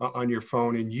on your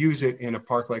phone and use it in a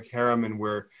park like Harriman,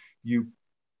 where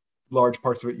large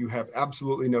parts of it, you have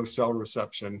absolutely no cell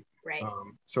reception. Right.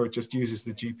 So it just uses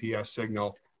the GPS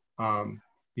signal.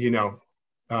 You know,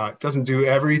 it doesn't do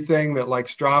everything that like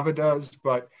Strava does,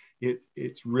 but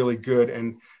it's really good.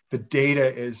 And the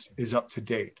data is up to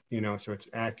date, you know, so it's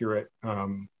accurate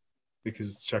because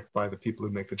it's checked by the people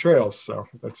who make the trails. So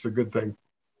that's a good thing.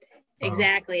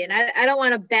 Exactly. And I don't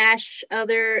want to bash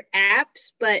other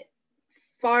apps, but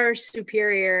far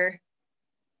superior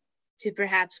to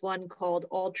perhaps one called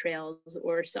All Trails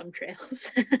or Some Trails.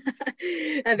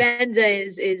 Avenza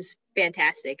is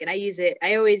fantastic, and I use it.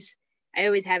 I always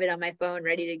have it on my phone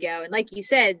ready to go. And like you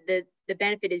said, the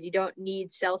benefit is you don't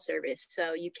need cell service,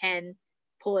 so you can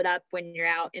pull it up when you're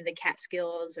out in the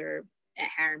Catskills or at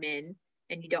Harriman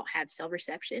and you don't have cell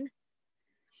reception.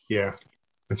 Yeah,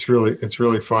 it's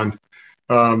really fun.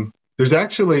 There's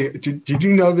actually, did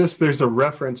you know this? There's a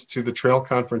reference to the Trail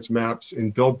Conference maps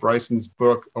in Bill Bryson's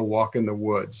book, A Walk in the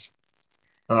Woods.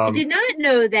 I did not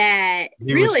know that.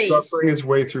 He was suffering his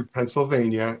way through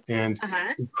Pennsylvania, and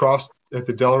he crossed at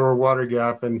the Delaware Water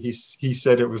Gap, and he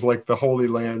said it was like the Holy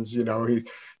Lands. You know,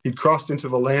 he'd crossed into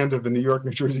the land of the New York,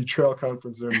 New Jersey Trail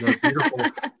Conference, and they're beautiful,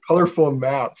 colorful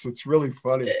maps. It's really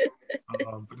funny,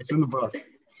 but it's in the book.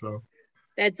 So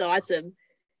that's awesome.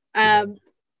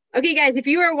 Okay, guys, if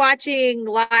you are watching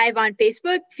live on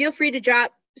Facebook, feel free to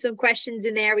drop some questions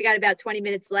in there. We got about 20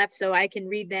 minutes left, so I can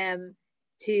read them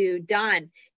to Don.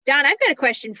 Don, I've got a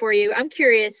question for you. I'm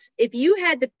curious, if you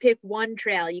had to pick one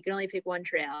trail, you can only pick one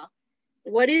trail,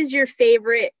 what is your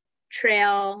favorite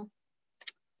trail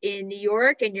in New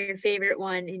York and your favorite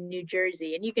one in New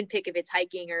Jersey? And you can pick if it's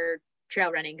hiking or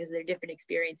trail running, because they're different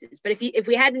experiences. But if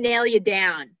we had to nail you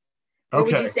down, what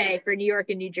would you say for New York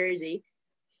and New Jersey?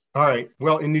 All right.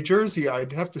 Well, in New Jersey,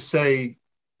 I'd have to say,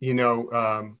 you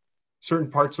know, certain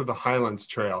parts of the Highlands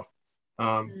Trail,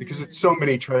 because it's so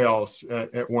many trails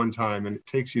at one time, and it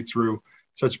takes you through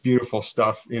such beautiful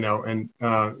stuff, you know. And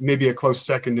maybe a close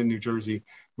second in New Jersey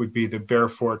would be the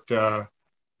Barefoot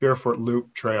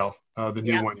Loop Trail, the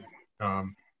new one,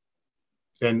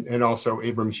 and also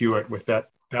Abram Hewitt with that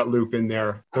that loop in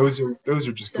there. Those are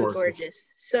just so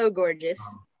gorgeous. So gorgeous.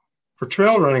 For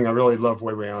trail running, I really love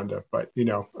Wawayanda, but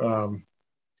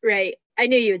right. I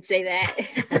knew you would say that.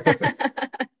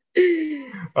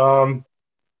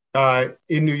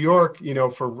 In New York,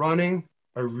 for running,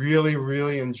 I really,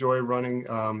 really enjoy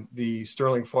running the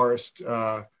Sterling Forest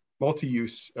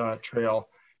multi-use trail.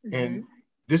 Mm-hmm. And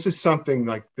this is something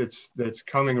like that's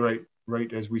coming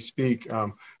right as we speak.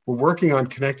 We're working on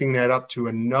connecting that up to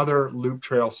another loop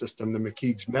trail system, the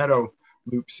McKeague's Meadow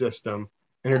loop system.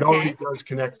 And it already does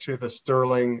connect to the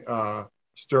Sterling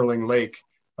Lake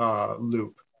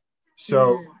loop.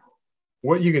 So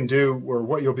what you can do, or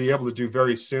what you'll be able to do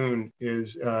very soon,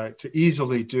 is to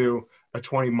easily do a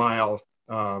 20-mile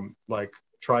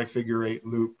tri-figure 8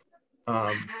 loop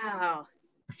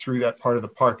through that part of the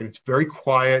park. And it's very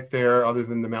quiet there, other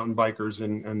than the mountain bikers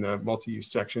and the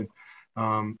multi-use section.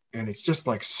 And it's just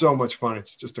like so much fun.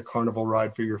 It's just a carnival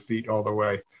ride for your feet all the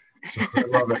way. So I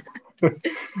love it.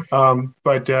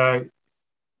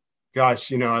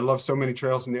 Gosh, I love so many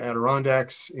trails in the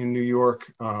Adirondacks in New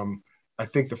York. I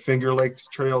think the Finger Lakes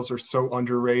trails are so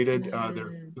underrated.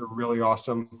 They're really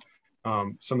awesome.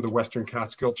 Some of the Western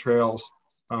Catskill trails.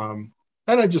 And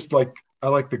I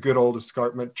like the good old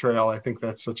Escarpment Trail. I think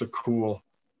that's such a cool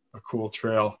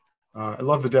trail. I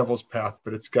love the Devil's Path,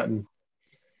 but it's getting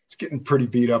pretty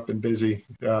beat up and busy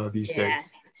these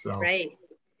days. So right.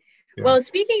 Yeah. Well,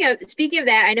 speaking of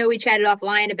that, I know we chatted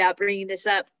offline about bringing this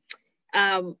up.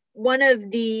 One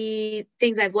of the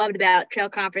things I've loved about Trail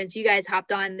Conference, you guys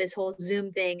hopped on this whole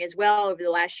Zoom thing as well over the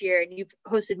last year, and you've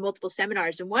hosted multiple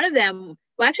seminars. And one of them,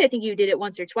 well, actually, I think you did it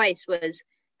once or twice, was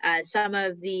some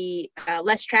of the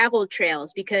less traveled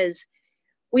trails, because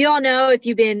we all know, if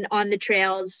you've been on the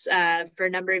trails for a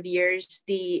number of years,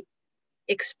 the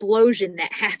explosion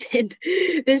that happened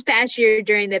this past year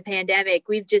during the pandemic.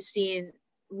 We've just seen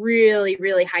really,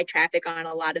 really high traffic on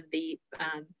a lot of the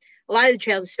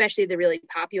trails, especially the really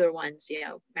popular ones,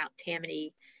 Mount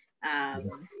Tammany,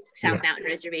 South Mountain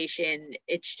Reservation.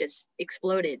 It's just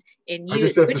exploded in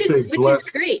use, which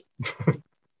is great.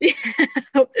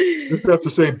 Just have to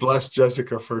say, bless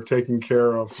Jessica for taking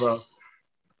care of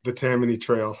the Tammany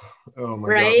Trail. Oh my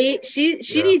right gosh.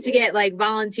 She needs to get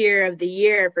volunteer of the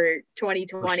year for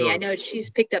 2020. For sure. I know she's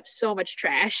picked up so much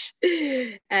trash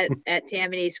at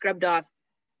Tammany, scrubbed off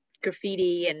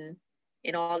graffiti and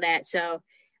all that. So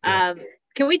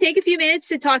can we take a few minutes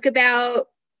to talk about,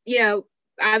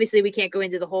 obviously we can't go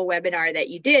into the whole webinar that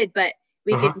you did, but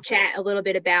we can chat a little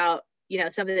bit about,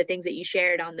 some of the things that you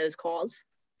shared on those calls.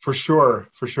 For sure.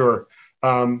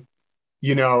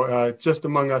 Just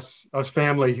among us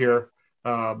family here,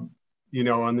 on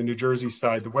the New Jersey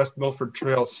side, the West Milford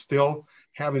Trails still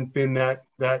haven't been that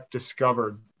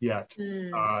discovered yet.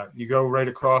 You go right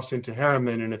across into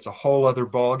Harriman and it's a whole other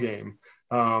ball game.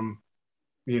 But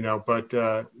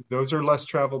those are less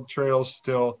traveled trails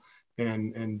still,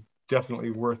 and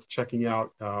definitely worth checking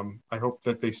out. I hope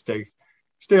that they stay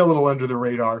a little under the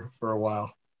radar for a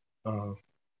while.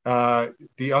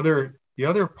 The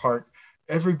other part,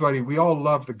 everybody, we all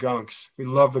love the Gunks. We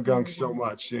love the Gunks so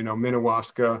much,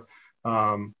 Minnewaska.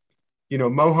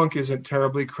 Mohunk isn't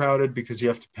terribly crowded because you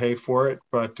have to pay for it.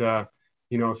 But,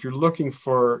 if you're looking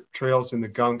for trails in the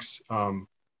Gunks,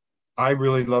 I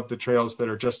really love the trails that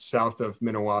are just south of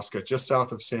Minnewaska, just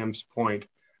south of Sam's Point.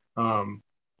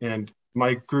 And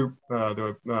my group,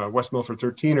 the West Milford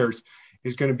 13ers,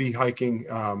 is going to be hiking.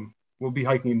 We'll be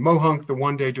hiking in Mohunk the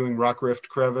one day, doing Rock Rift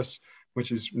Crevice,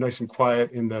 which is nice and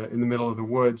quiet in the middle of the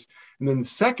woods. And then the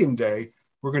second day,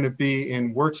 we're going to be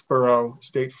in Wurtsboro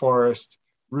State Forest,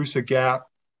 Rusa Gap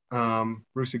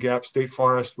State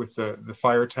Forest with the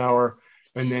fire tower,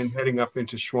 and then heading up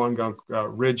into Shawangunk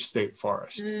Ridge State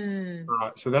Forest.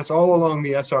 So that's all along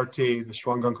the SRT, the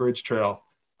Shawangunk Ridge Trail.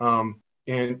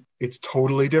 And it's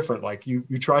totally different. Like you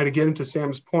try to get into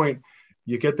Sam's Point,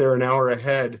 you get there an hour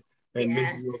ahead and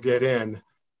maybe you'll get in.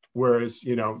 Whereas,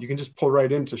 you can just pull right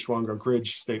into Shawangunk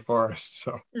Ridge State Forest.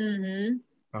 So,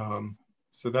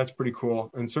 so that's pretty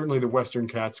cool. And certainly the Western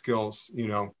Catskills,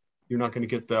 you're not going to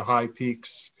get the high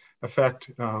peaks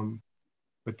effect,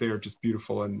 but they are just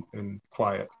beautiful and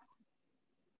quiet.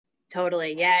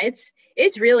 Totally. Yeah.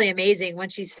 It's really amazing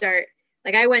once you start.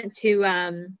 Like I went to,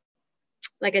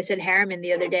 like I said, Harriman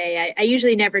the other day. I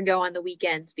usually never go on the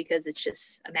weekends because it's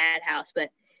just a madhouse, but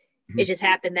it just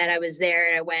happened that I was there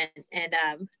and I went, and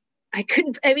I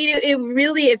couldn't,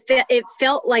 it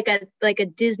felt like a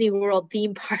Disney World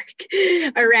theme park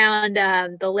around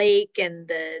the lake and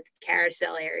the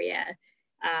carousel area.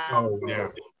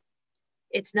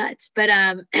 It's nuts. But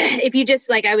if you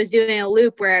just, I was doing a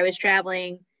loop where I was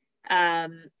traveling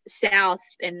south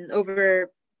and over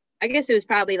I guess it was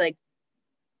probably like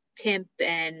Timp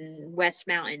and West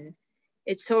Mountain,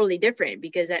 it's totally different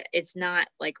because it's not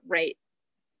like right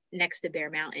next to Bear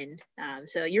Mountain.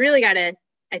 So you really gotta,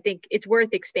 I think it's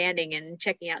worth expanding and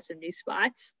checking out some new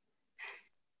spots.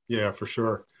 Yeah, for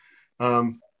sure.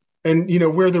 And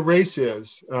where the race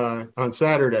is on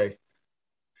Saturday,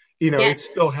 Yes. it's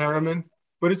still Harriman,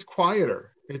 but it's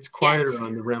quieter. It's quieter Yes.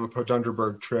 on the Ramapo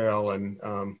Dunderberg Trail, and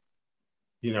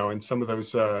and some of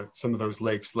those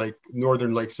lakes, like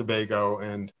northern Lake Sebago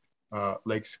and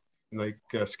Lake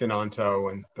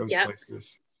Skenanto and those Yep.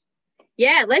 places.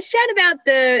 Yeah, let's chat about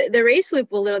the race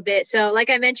loop a little bit. So, like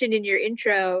I mentioned in your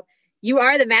intro, you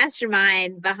are the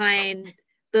mastermind behind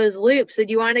those loops. So,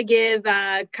 do you want to give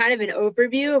kind of an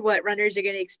overview of what runners are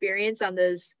going to experience on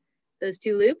those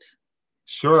two loops?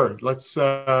 Sure. Let's.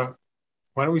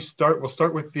 Why don't we start? We'll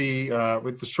start with the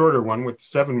shorter one, with the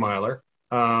 7-miler.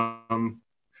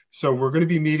 So we're going to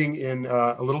be meeting in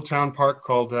a little town park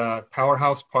called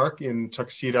Powerhouse Park in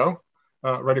Tuxedo,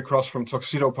 right across from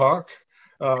Tuxedo Park,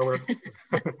 where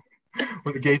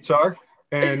where the gates are.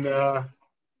 And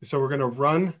so we're going to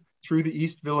run through the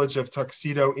East Village of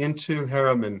Tuxedo into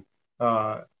Harriman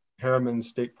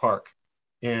State Park.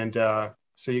 And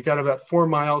so you got about 4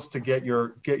 miles to get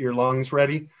your lungs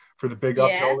ready for the big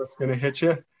uphill that's going to hit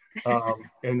you.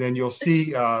 And then you'll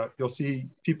see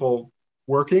people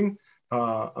working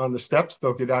on the steps.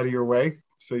 They'll get out of your way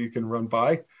so you can run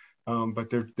by. But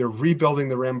they're rebuilding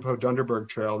the Ramapo Dunderberg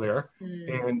Trail there.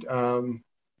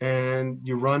 And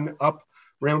you run up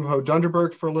Ramapo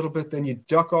Dunderberg for a little bit, then you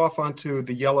duck off onto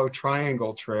the Yellow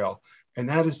Triangle Trail. And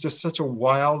that is just such a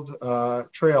wild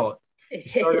trail. You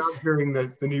start out hearing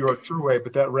the New York Thruway,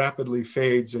 but that rapidly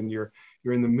fades, and you're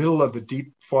in the middle of the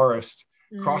deep forest,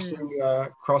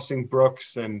 crossing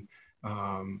brooks, and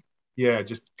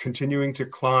just continuing to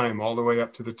climb all the way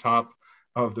up to the top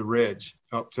of the ridge,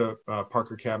 up to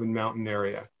Parker Cabin Mountain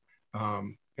area.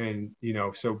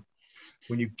 So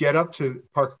when you get up to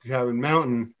Parker Cabin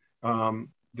Mountain,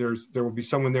 there will be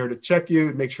someone there to check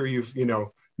you, make sure you've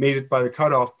made it by the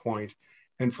cutoff point.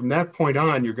 And from that point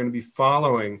on, you're going to be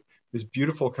following this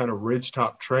beautiful kind of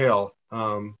ridgetop trail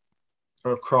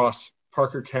across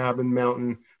Parker Cabin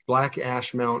Mountain, Black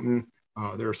Ash Mountain.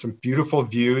 There are some beautiful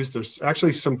views. There's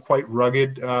actually some quite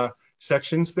rugged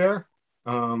sections there,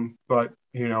 but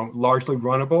largely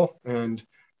runnable. And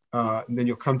then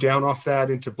you'll come down off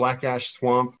that into Black Ash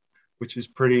Swamp, which is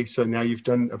pretty. So now you've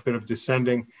done a bit of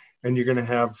descending, and you're going to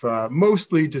have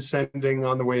mostly descending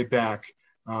on the way back,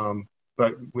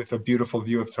 but with a beautiful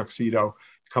view of Tuxedo.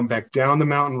 Come back down the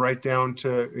mountain, right down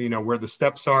to where the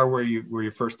steps are, where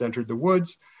you first entered the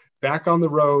woods, back on the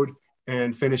road,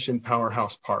 and finish in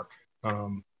Powerhouse Park.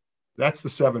 That's the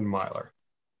 7-miler.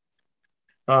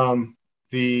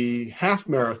 The half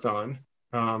marathon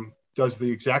does the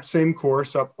exact same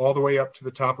course all the way up to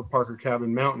the top of Parker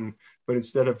Cabin Mountain, but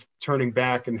instead of turning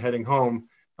back and heading home,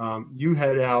 you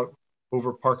head out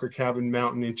over Parker Cabin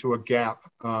Mountain into a gap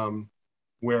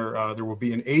where there will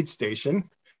be an aid station,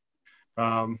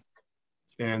 and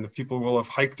the people will have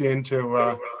hiked in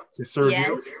to serve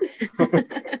you.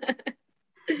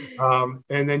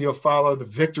 And then you'll follow the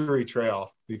Victory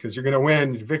Trail, because you're going to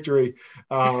win victory.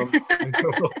 And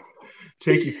it'll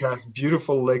take you past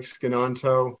beautiful Lake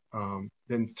Skenanto,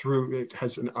 then through, it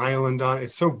has an island on it.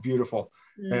 It's so beautiful.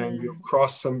 And you'll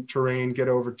cross some terrain, get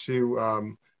over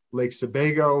to Lake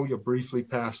Sebago. You'll briefly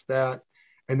pass that.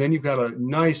 And then you've got a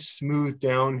nice, smooth,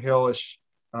 downhillish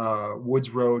Woods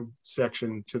Road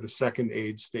section to the second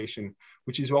aid station,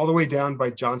 which is all the way down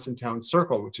by Johnsontown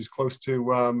Circle, which is close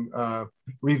to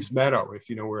Reeves Meadow, if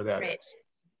you know where that is,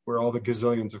 where all the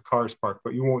gazillions of cars park,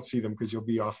 but you won't see them because you'll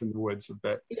be off in the woods a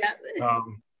bit. Yeah.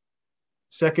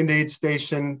 Second aid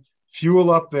station,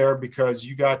 fuel up there because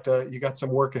you got some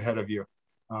work ahead of you.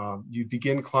 You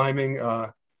begin climbing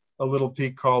a little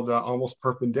peak called Almost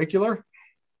Perpendicular,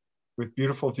 with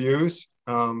beautiful views.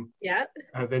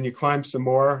 Then you climb some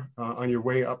more on your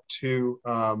way up to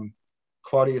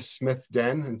Claudius Smith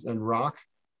Den and Rock,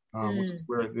 which is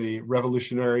where the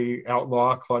revolutionary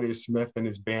outlaw Claudius Smith and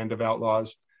his band of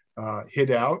outlaws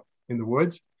hid out in the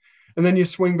woods. And then you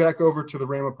swing back over to the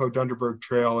Ramapo Dunderberg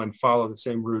Trail and follow the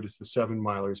same route as the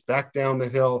 7-milers, back down the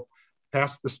hill,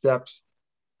 past the steps,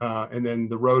 and then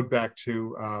the road back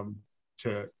to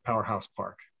Powerhouse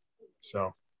Park.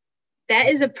 So that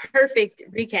is a perfect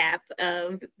recap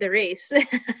of the race.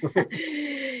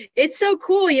 It's so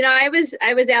cool. I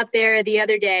was out there the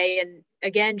other day, and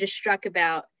again, just struck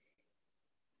about,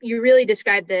 you really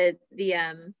described the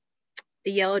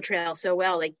Yellow Trail so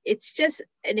well. Like, it's just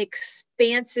an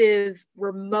expansive,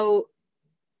 remote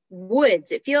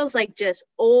woods. It feels like just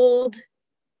old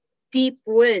deep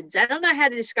woods. I don't know how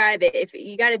to describe it. If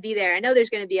you got to be there, I know there's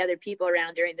going to be other people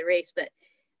around during the race, but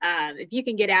if you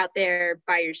can get out there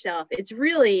by yourself, it's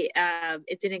really,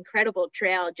 it's an incredible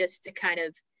trail just to kind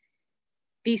of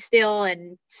be still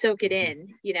and soak it in.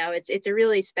 You know, it's a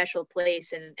really special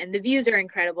place, and the views are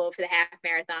incredible for the half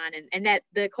marathon, and that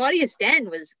the Claudius Den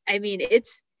was, I mean,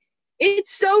 it's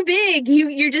so big.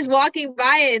 You're just walking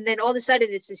by it, and then all of a sudden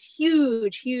it's this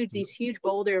these huge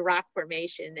boulder rock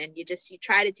formation, and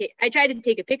I tried to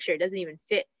take a picture. It doesn't even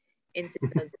fit into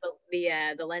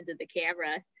the lens of the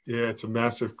camera. Yeah, it's a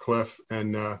massive cliff,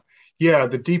 and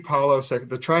the Deep Hollow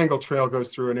the Triangle Trail goes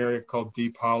through an area called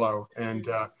Deep Hollow, and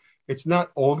it's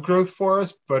not old growth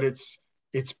forest, but it's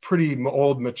pretty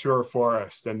old, mature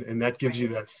forest, and that gives you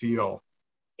that feel.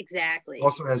 Exactly. It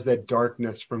also has that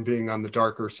darkness from being on the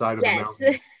darker side of the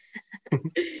mountain.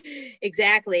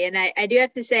 Exactly. And I do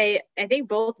have to say, I think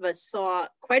both of us saw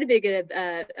quite a bit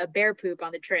of bear poop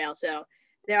on the trail. So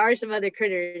there are some other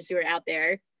critters who are out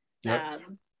there. Yep.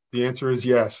 The answer is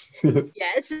yes.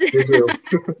 Yes. They do.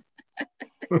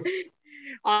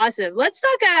 Awesome. Let's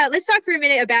talk for a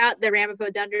minute about the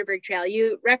Ramapo-Dunderberg Trail.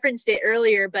 You referenced it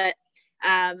earlier, but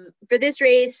for this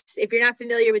race, if you're not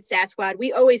familiar with Sasquatch,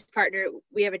 we always partner.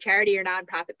 We have a charity or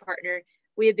nonprofit partner.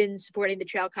 We have been supporting the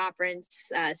trail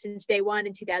conference since day one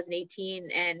in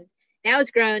 2018, and now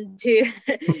it's grown to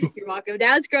you're welcome.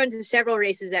 Now it's grown to several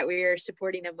races that we are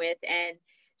supporting them with, and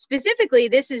specifically,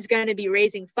 this is going to be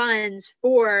raising funds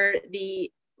for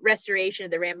the restoration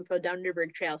of the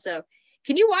Ramapo-Dunderberg Trail. So,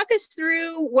 can you walk us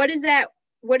through what does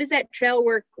that trail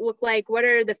work look like? What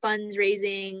are the funds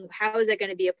raising? How is that going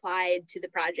to be applied to the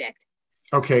project?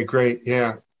 Okay, great.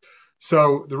 Yeah.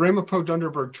 So the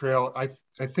Ramapo-Dunderberg Trail,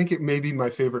 I think it may be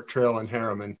my favorite trail in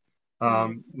Harriman,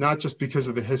 not just because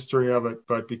of the history of it,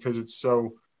 but because it's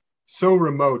so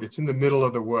remote. It's in the middle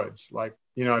of the woods. Like,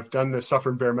 you know, I've done the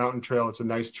Suffern Bear Mountain Trail. It's a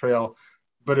nice trail,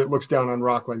 but it looks down on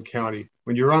Rockland County.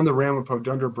 When you're on the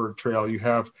Ramapo-Dunderberg Trail, you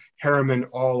have Harriman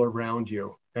all around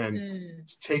you, and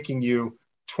it's taking you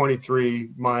 23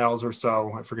 miles or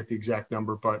so. I forget the exact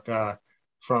number, but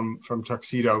from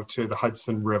Tuxedo to the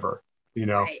Hudson River, you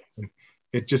know, right.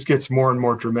 It just gets more and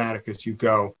more dramatic as you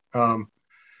go.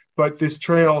 But this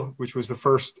trail, which was the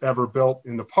first ever built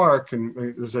in the park, and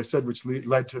as I said, which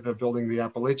led to the building of the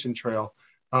Appalachian Trail,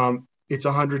 it's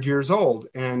 100 years old,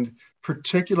 and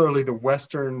particularly the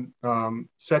western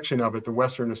section of it, the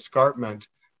western escarpment,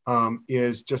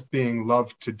 is just being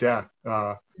loved to death,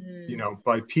 you know,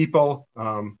 by people.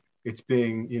 It's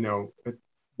being, you know,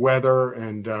 weather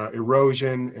and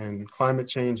erosion and climate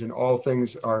change and all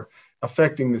things are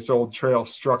affecting this old trail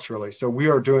structurally. So we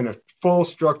are doing a full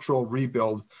structural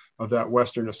rebuild of that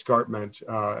western escarpment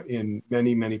in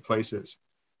many, many places.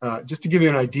 Just to give you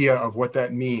an idea of what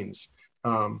that means,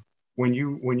 when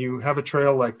you have a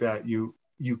trail like that, you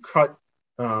cut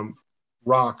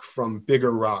rock from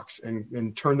bigger rocks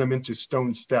and turn them into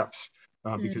stone steps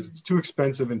because it's too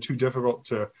expensive and too difficult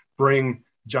to bring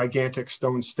gigantic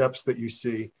stone steps that you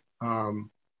see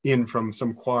in from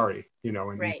some quarry, you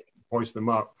know, and right. hoist them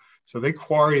up. So they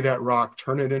quarry that rock,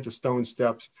 turn it into stone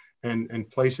steps, and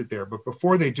place it there. But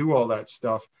before they do all that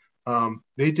stuff,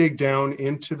 they dig down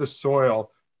into the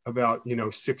soil about, you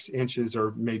know, 6 inches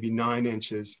or maybe 9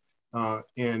 inches,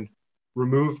 and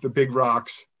remove the big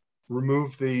rocks,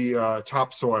 remove the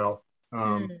topsoil,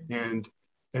 and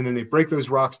then they break those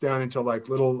rocks down into like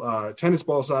little tennis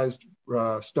ball sized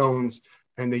stones,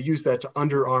 and they use that to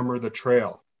under armor the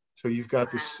trail. So you've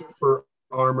got this super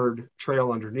armored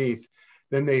trail underneath.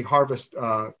 Then they harvest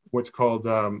what's called,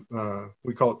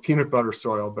 we call it peanut butter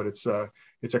soil, but it's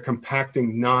a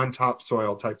compacting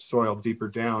non-topsoil type soil deeper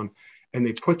down, and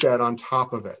they put that on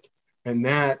top of it. And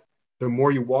that, the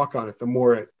more you walk on it, the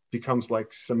more it becomes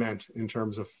like cement in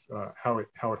terms of how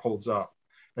it holds up.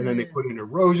 And then they put in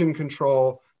erosion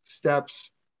control,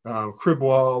 steps, crib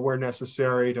wall where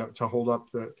necessary to hold up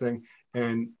the thing.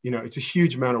 And, you know, it's a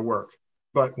huge amount of work.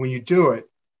 But when you do it,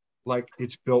 like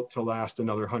it's built to last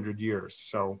another 100 years.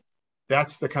 So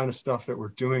that's the kind of stuff that we're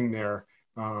doing there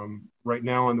right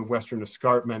now on the Western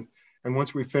Escarpment. And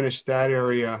once we finish that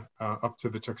area up to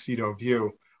the Tuxedo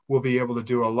View, we'll be able to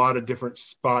do a lot of different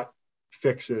spot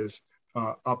fixes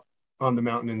up on the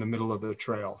mountain in the middle of the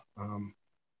trail.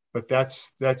 But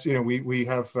that's you know, we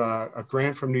have a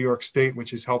grant from New York State,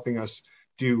 which is helping us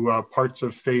do parts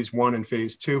of phase 1 and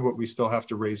phase 2, but we still have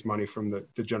to raise money from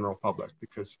the general public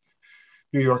because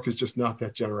New York is just not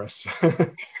that generous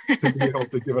to be able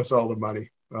to give us all the money.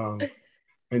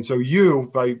 And so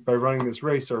you, by running this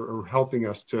race, are helping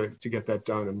us to get that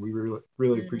done. And we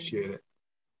really appreciate it.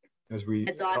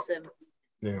 That's awesome.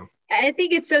 Yeah. I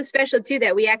think it's so special too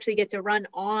that we actually get to run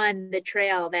on the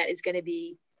trail that is going to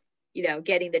be,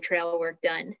 getting the trail work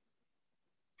done.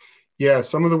 Yeah,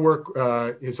 some of the work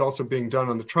is also being done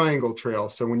on the Triangle Trail.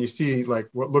 So when you see like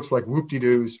what looks like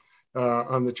whoop-de-doos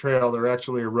on the trail, they're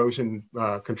actually erosion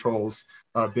controls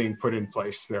being put in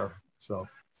place there. So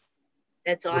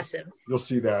that's awesome. You'll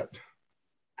see that.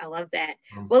 I love that.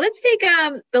 Well, let's take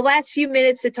the last few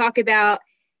minutes to talk about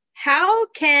how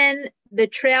can the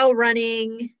trail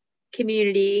running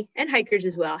community and hikers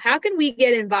as well, how can we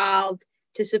get involved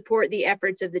to support the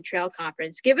efforts of the Trail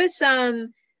Conference? Give us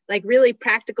some like really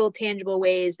practical, tangible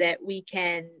ways that we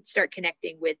can start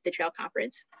connecting with the Trail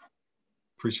Conference.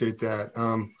 Appreciate that.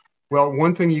 Well,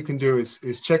 one thing you can do is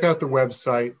check out the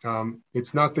website.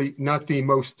 It's not the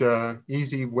most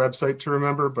easy website to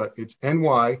remember, but it's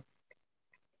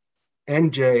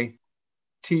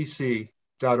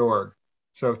nynjtc.org.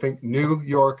 So think New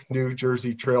York, New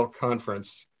Jersey Trail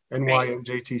Conference,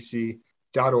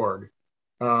 nynjtc.org.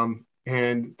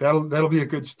 And that'll be a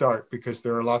good start because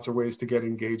there are lots of ways to get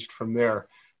engaged from there.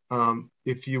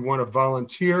 If you want to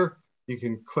volunteer, you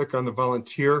can click on the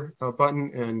volunteer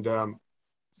button and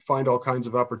find all kinds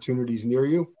of opportunities near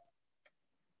you.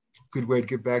 Good way to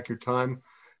give back your time.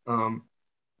 And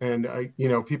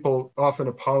people often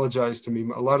apologize to me.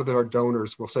 A lot of our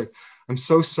donors will say, "I'm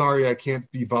so sorry I can't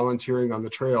be volunteering on the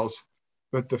trails."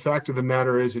 But the fact of the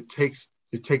matter is it takes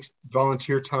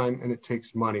volunteer time and it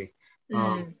takes money.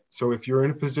 So if you're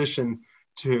in a position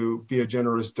to be a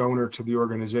generous donor to the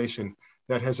organization,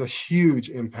 that has a huge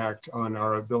impact on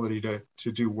our ability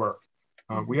to do work.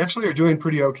 We actually are doing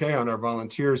pretty okay on our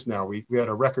volunteers now. We had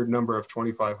a record number of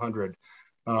 2,500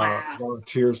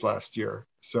 volunteers last year.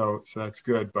 So that's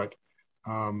good. But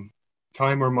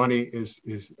time or money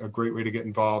is a great way to get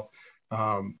involved.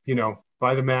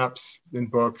 Buy the maps and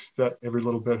books. That every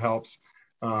little bit helps.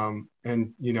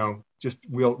 Just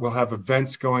we'll have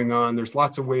events going on. There's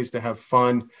lots of ways to have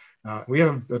fun. We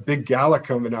have a big gala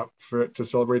coming up to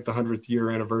celebrate the 100th year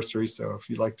anniversary. So if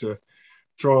you'd like to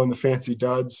throw in the fancy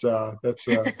duds, that's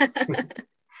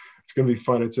it's going to be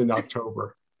fun. It's in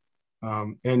October.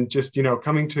 And just,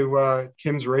 coming to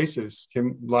Kim's races. A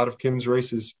lot of Kim's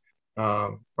races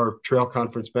are Trail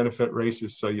Conference benefit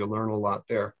races. So you'll learn a lot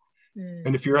there.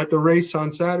 And if you're at the race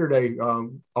on Saturday,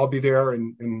 I'll be there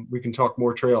and we can talk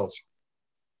more trails.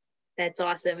 That's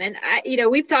awesome. And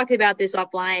we've talked about this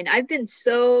offline. I've been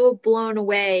so blown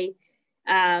away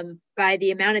by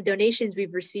the amount of donations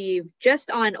we've received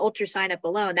just on Ultra Sign Up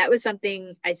alone. That was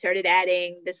something I started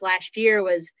adding this last year,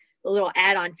 was a little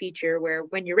add-on feature where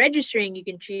when you're registering, you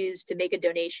can choose to make a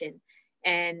donation.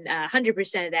 And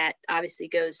 100% of that obviously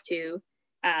goes to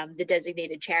the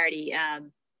designated charity.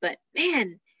 But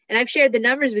man, and I've shared the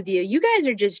numbers with you. You guys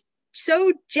are just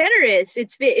so generous.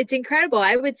 It's incredible.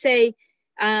 I would say,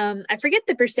 I forget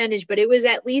the percentage, but it was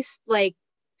at least like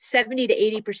 70 to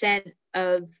 80%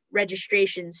 of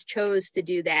registrations chose to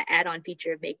do that add-on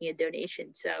feature of making a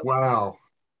donation. So wow,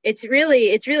 it's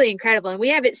really incredible. And we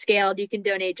have it scaled. You can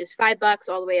donate just $5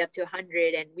 all the way up to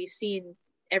 100. And we've seen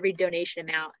every donation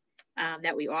amount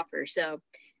that we offer. So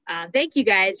thank you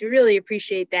guys. We really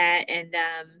appreciate that. And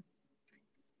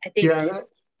I think,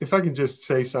 if I can just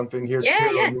say something here too.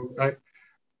 Yeah.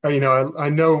 I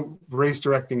know race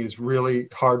directing is really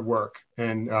hard work,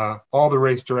 and all the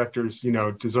race directors,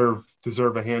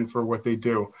 deserve a hand for what they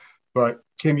do. But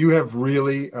Kim, you have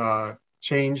really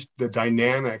changed the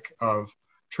dynamic of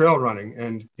trail running,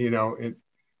 and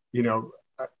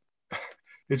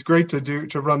it's great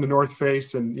to run the North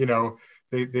Face, and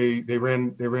they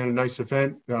ran a nice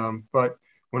event. But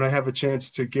when I have a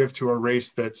chance to give to a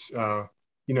race that's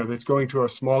that's going to a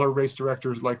smaller race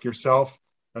director like yourself,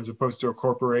 as opposed to a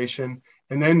corporation.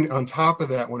 And then on top of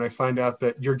that, when I find out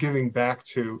that you're giving back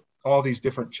to all these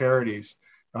different charities,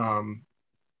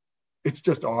 it's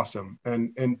just awesome.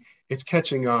 And it's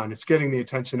catching on. It's getting the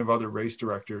attention of other race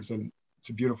directors, and it's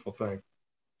a beautiful thing.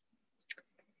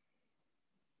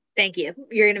 Thank you.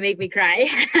 You're going to make me cry.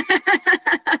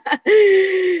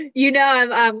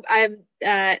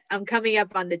 I'm coming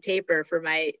up on the taper for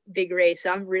my big race,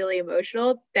 so I'm really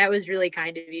emotional. That was really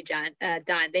kind of you, Don.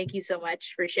 Thank you so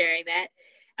much for sharing that.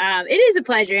 It is a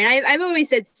pleasure, and I've always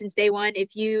said since day one,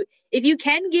 if you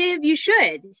can give, you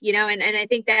should. And I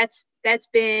think that's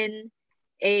been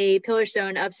a pillar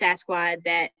stone of Sasquatch,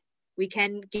 that we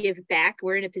can give back.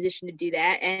 We're in a position to do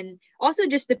that. And also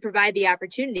just to provide the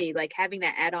opportunity, like having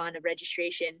that add-on of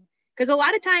registration. Because a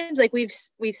lot of times, like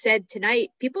we've said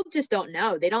tonight, people just don't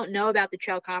know. They don't know about the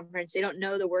Trail Conference. They don't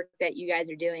know the work that you guys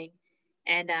are doing.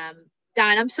 And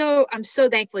Don, I'm so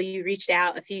thankful you reached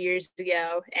out a few years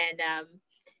ago. And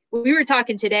we were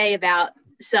talking today about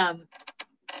some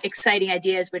exciting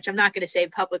ideas, which I'm not going to say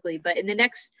publicly, but in the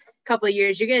next couple of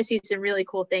years, you're going to see some really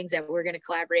cool things that we're going to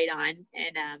collaborate on.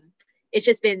 And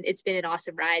it's been an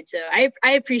awesome ride. So I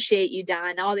appreciate you,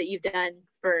 Don, all that you've done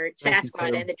for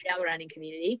Sasquatch and the trail running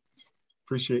community.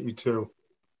 Appreciate you too.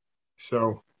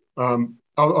 So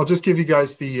I'll just give you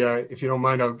guys the, if you don't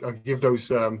mind, I'll give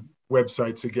those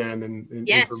websites again and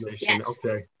information. Yes.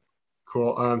 Okay,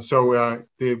 cool. So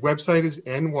the website is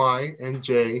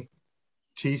nynjtc.org.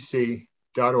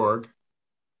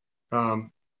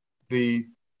 The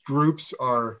groups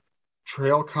are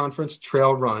Trail Conference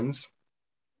Trail Runs,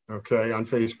 okay, on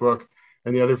Facebook.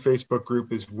 And the other Facebook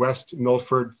group is West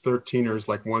Milford 13ers,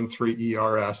 like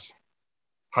 13ERS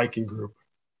hiking group.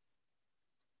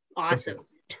 Awesome.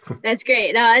 That's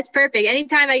great. No, that's perfect.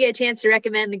 Anytime I get a chance to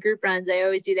recommend the group runs, I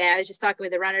always do that. I was just talking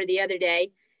with a runner the other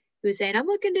day who was saying, I'm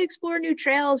looking to explore new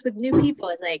trails with new people.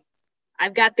 It's like,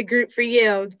 I've got the group for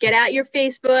you. Get out your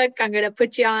Facebook. I'm going to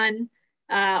put you on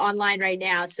online right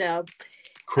now. So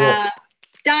cool.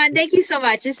 Don, thank you so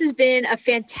much. This has been a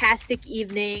fantastic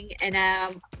evening.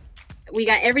 And we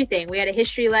got everything. We got a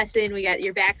history lesson. We got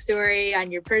your backstory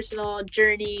on your personal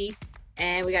journey.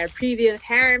 And we got a preview of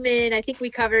Harriman. I think we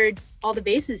covered all the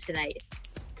bases tonight.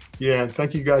 Yeah,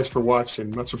 thank you guys for watching.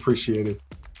 Much appreciated.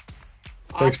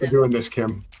 Awesome. Thanks for doing this,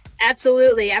 Kim.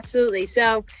 Absolutely. So,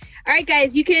 all right,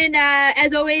 guys, you can,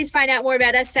 as always, find out more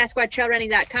about us,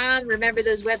 SasquatchTrailRunning.com. Remember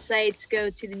those websites.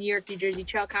 Go to the New York, New Jersey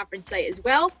Trail Conference site as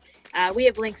well. We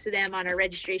have links to them on our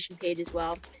registration page as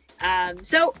well.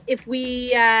 So if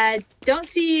we don't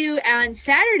see you on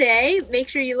Saturday, make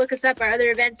sure you look us up, our other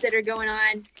events that are going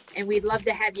on, and we'd love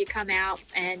to have you come out.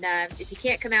 And if you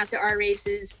can't come out to our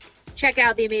races, check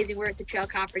out the amazing work the Trail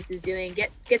Conference is doing.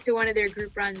 Get to one of their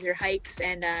group runs or hikes,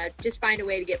 and just find a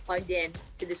way to get plugged in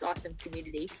to this awesome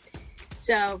community.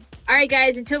 So, all right,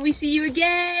 guys, until we see you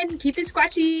again, keep it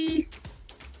squatchy.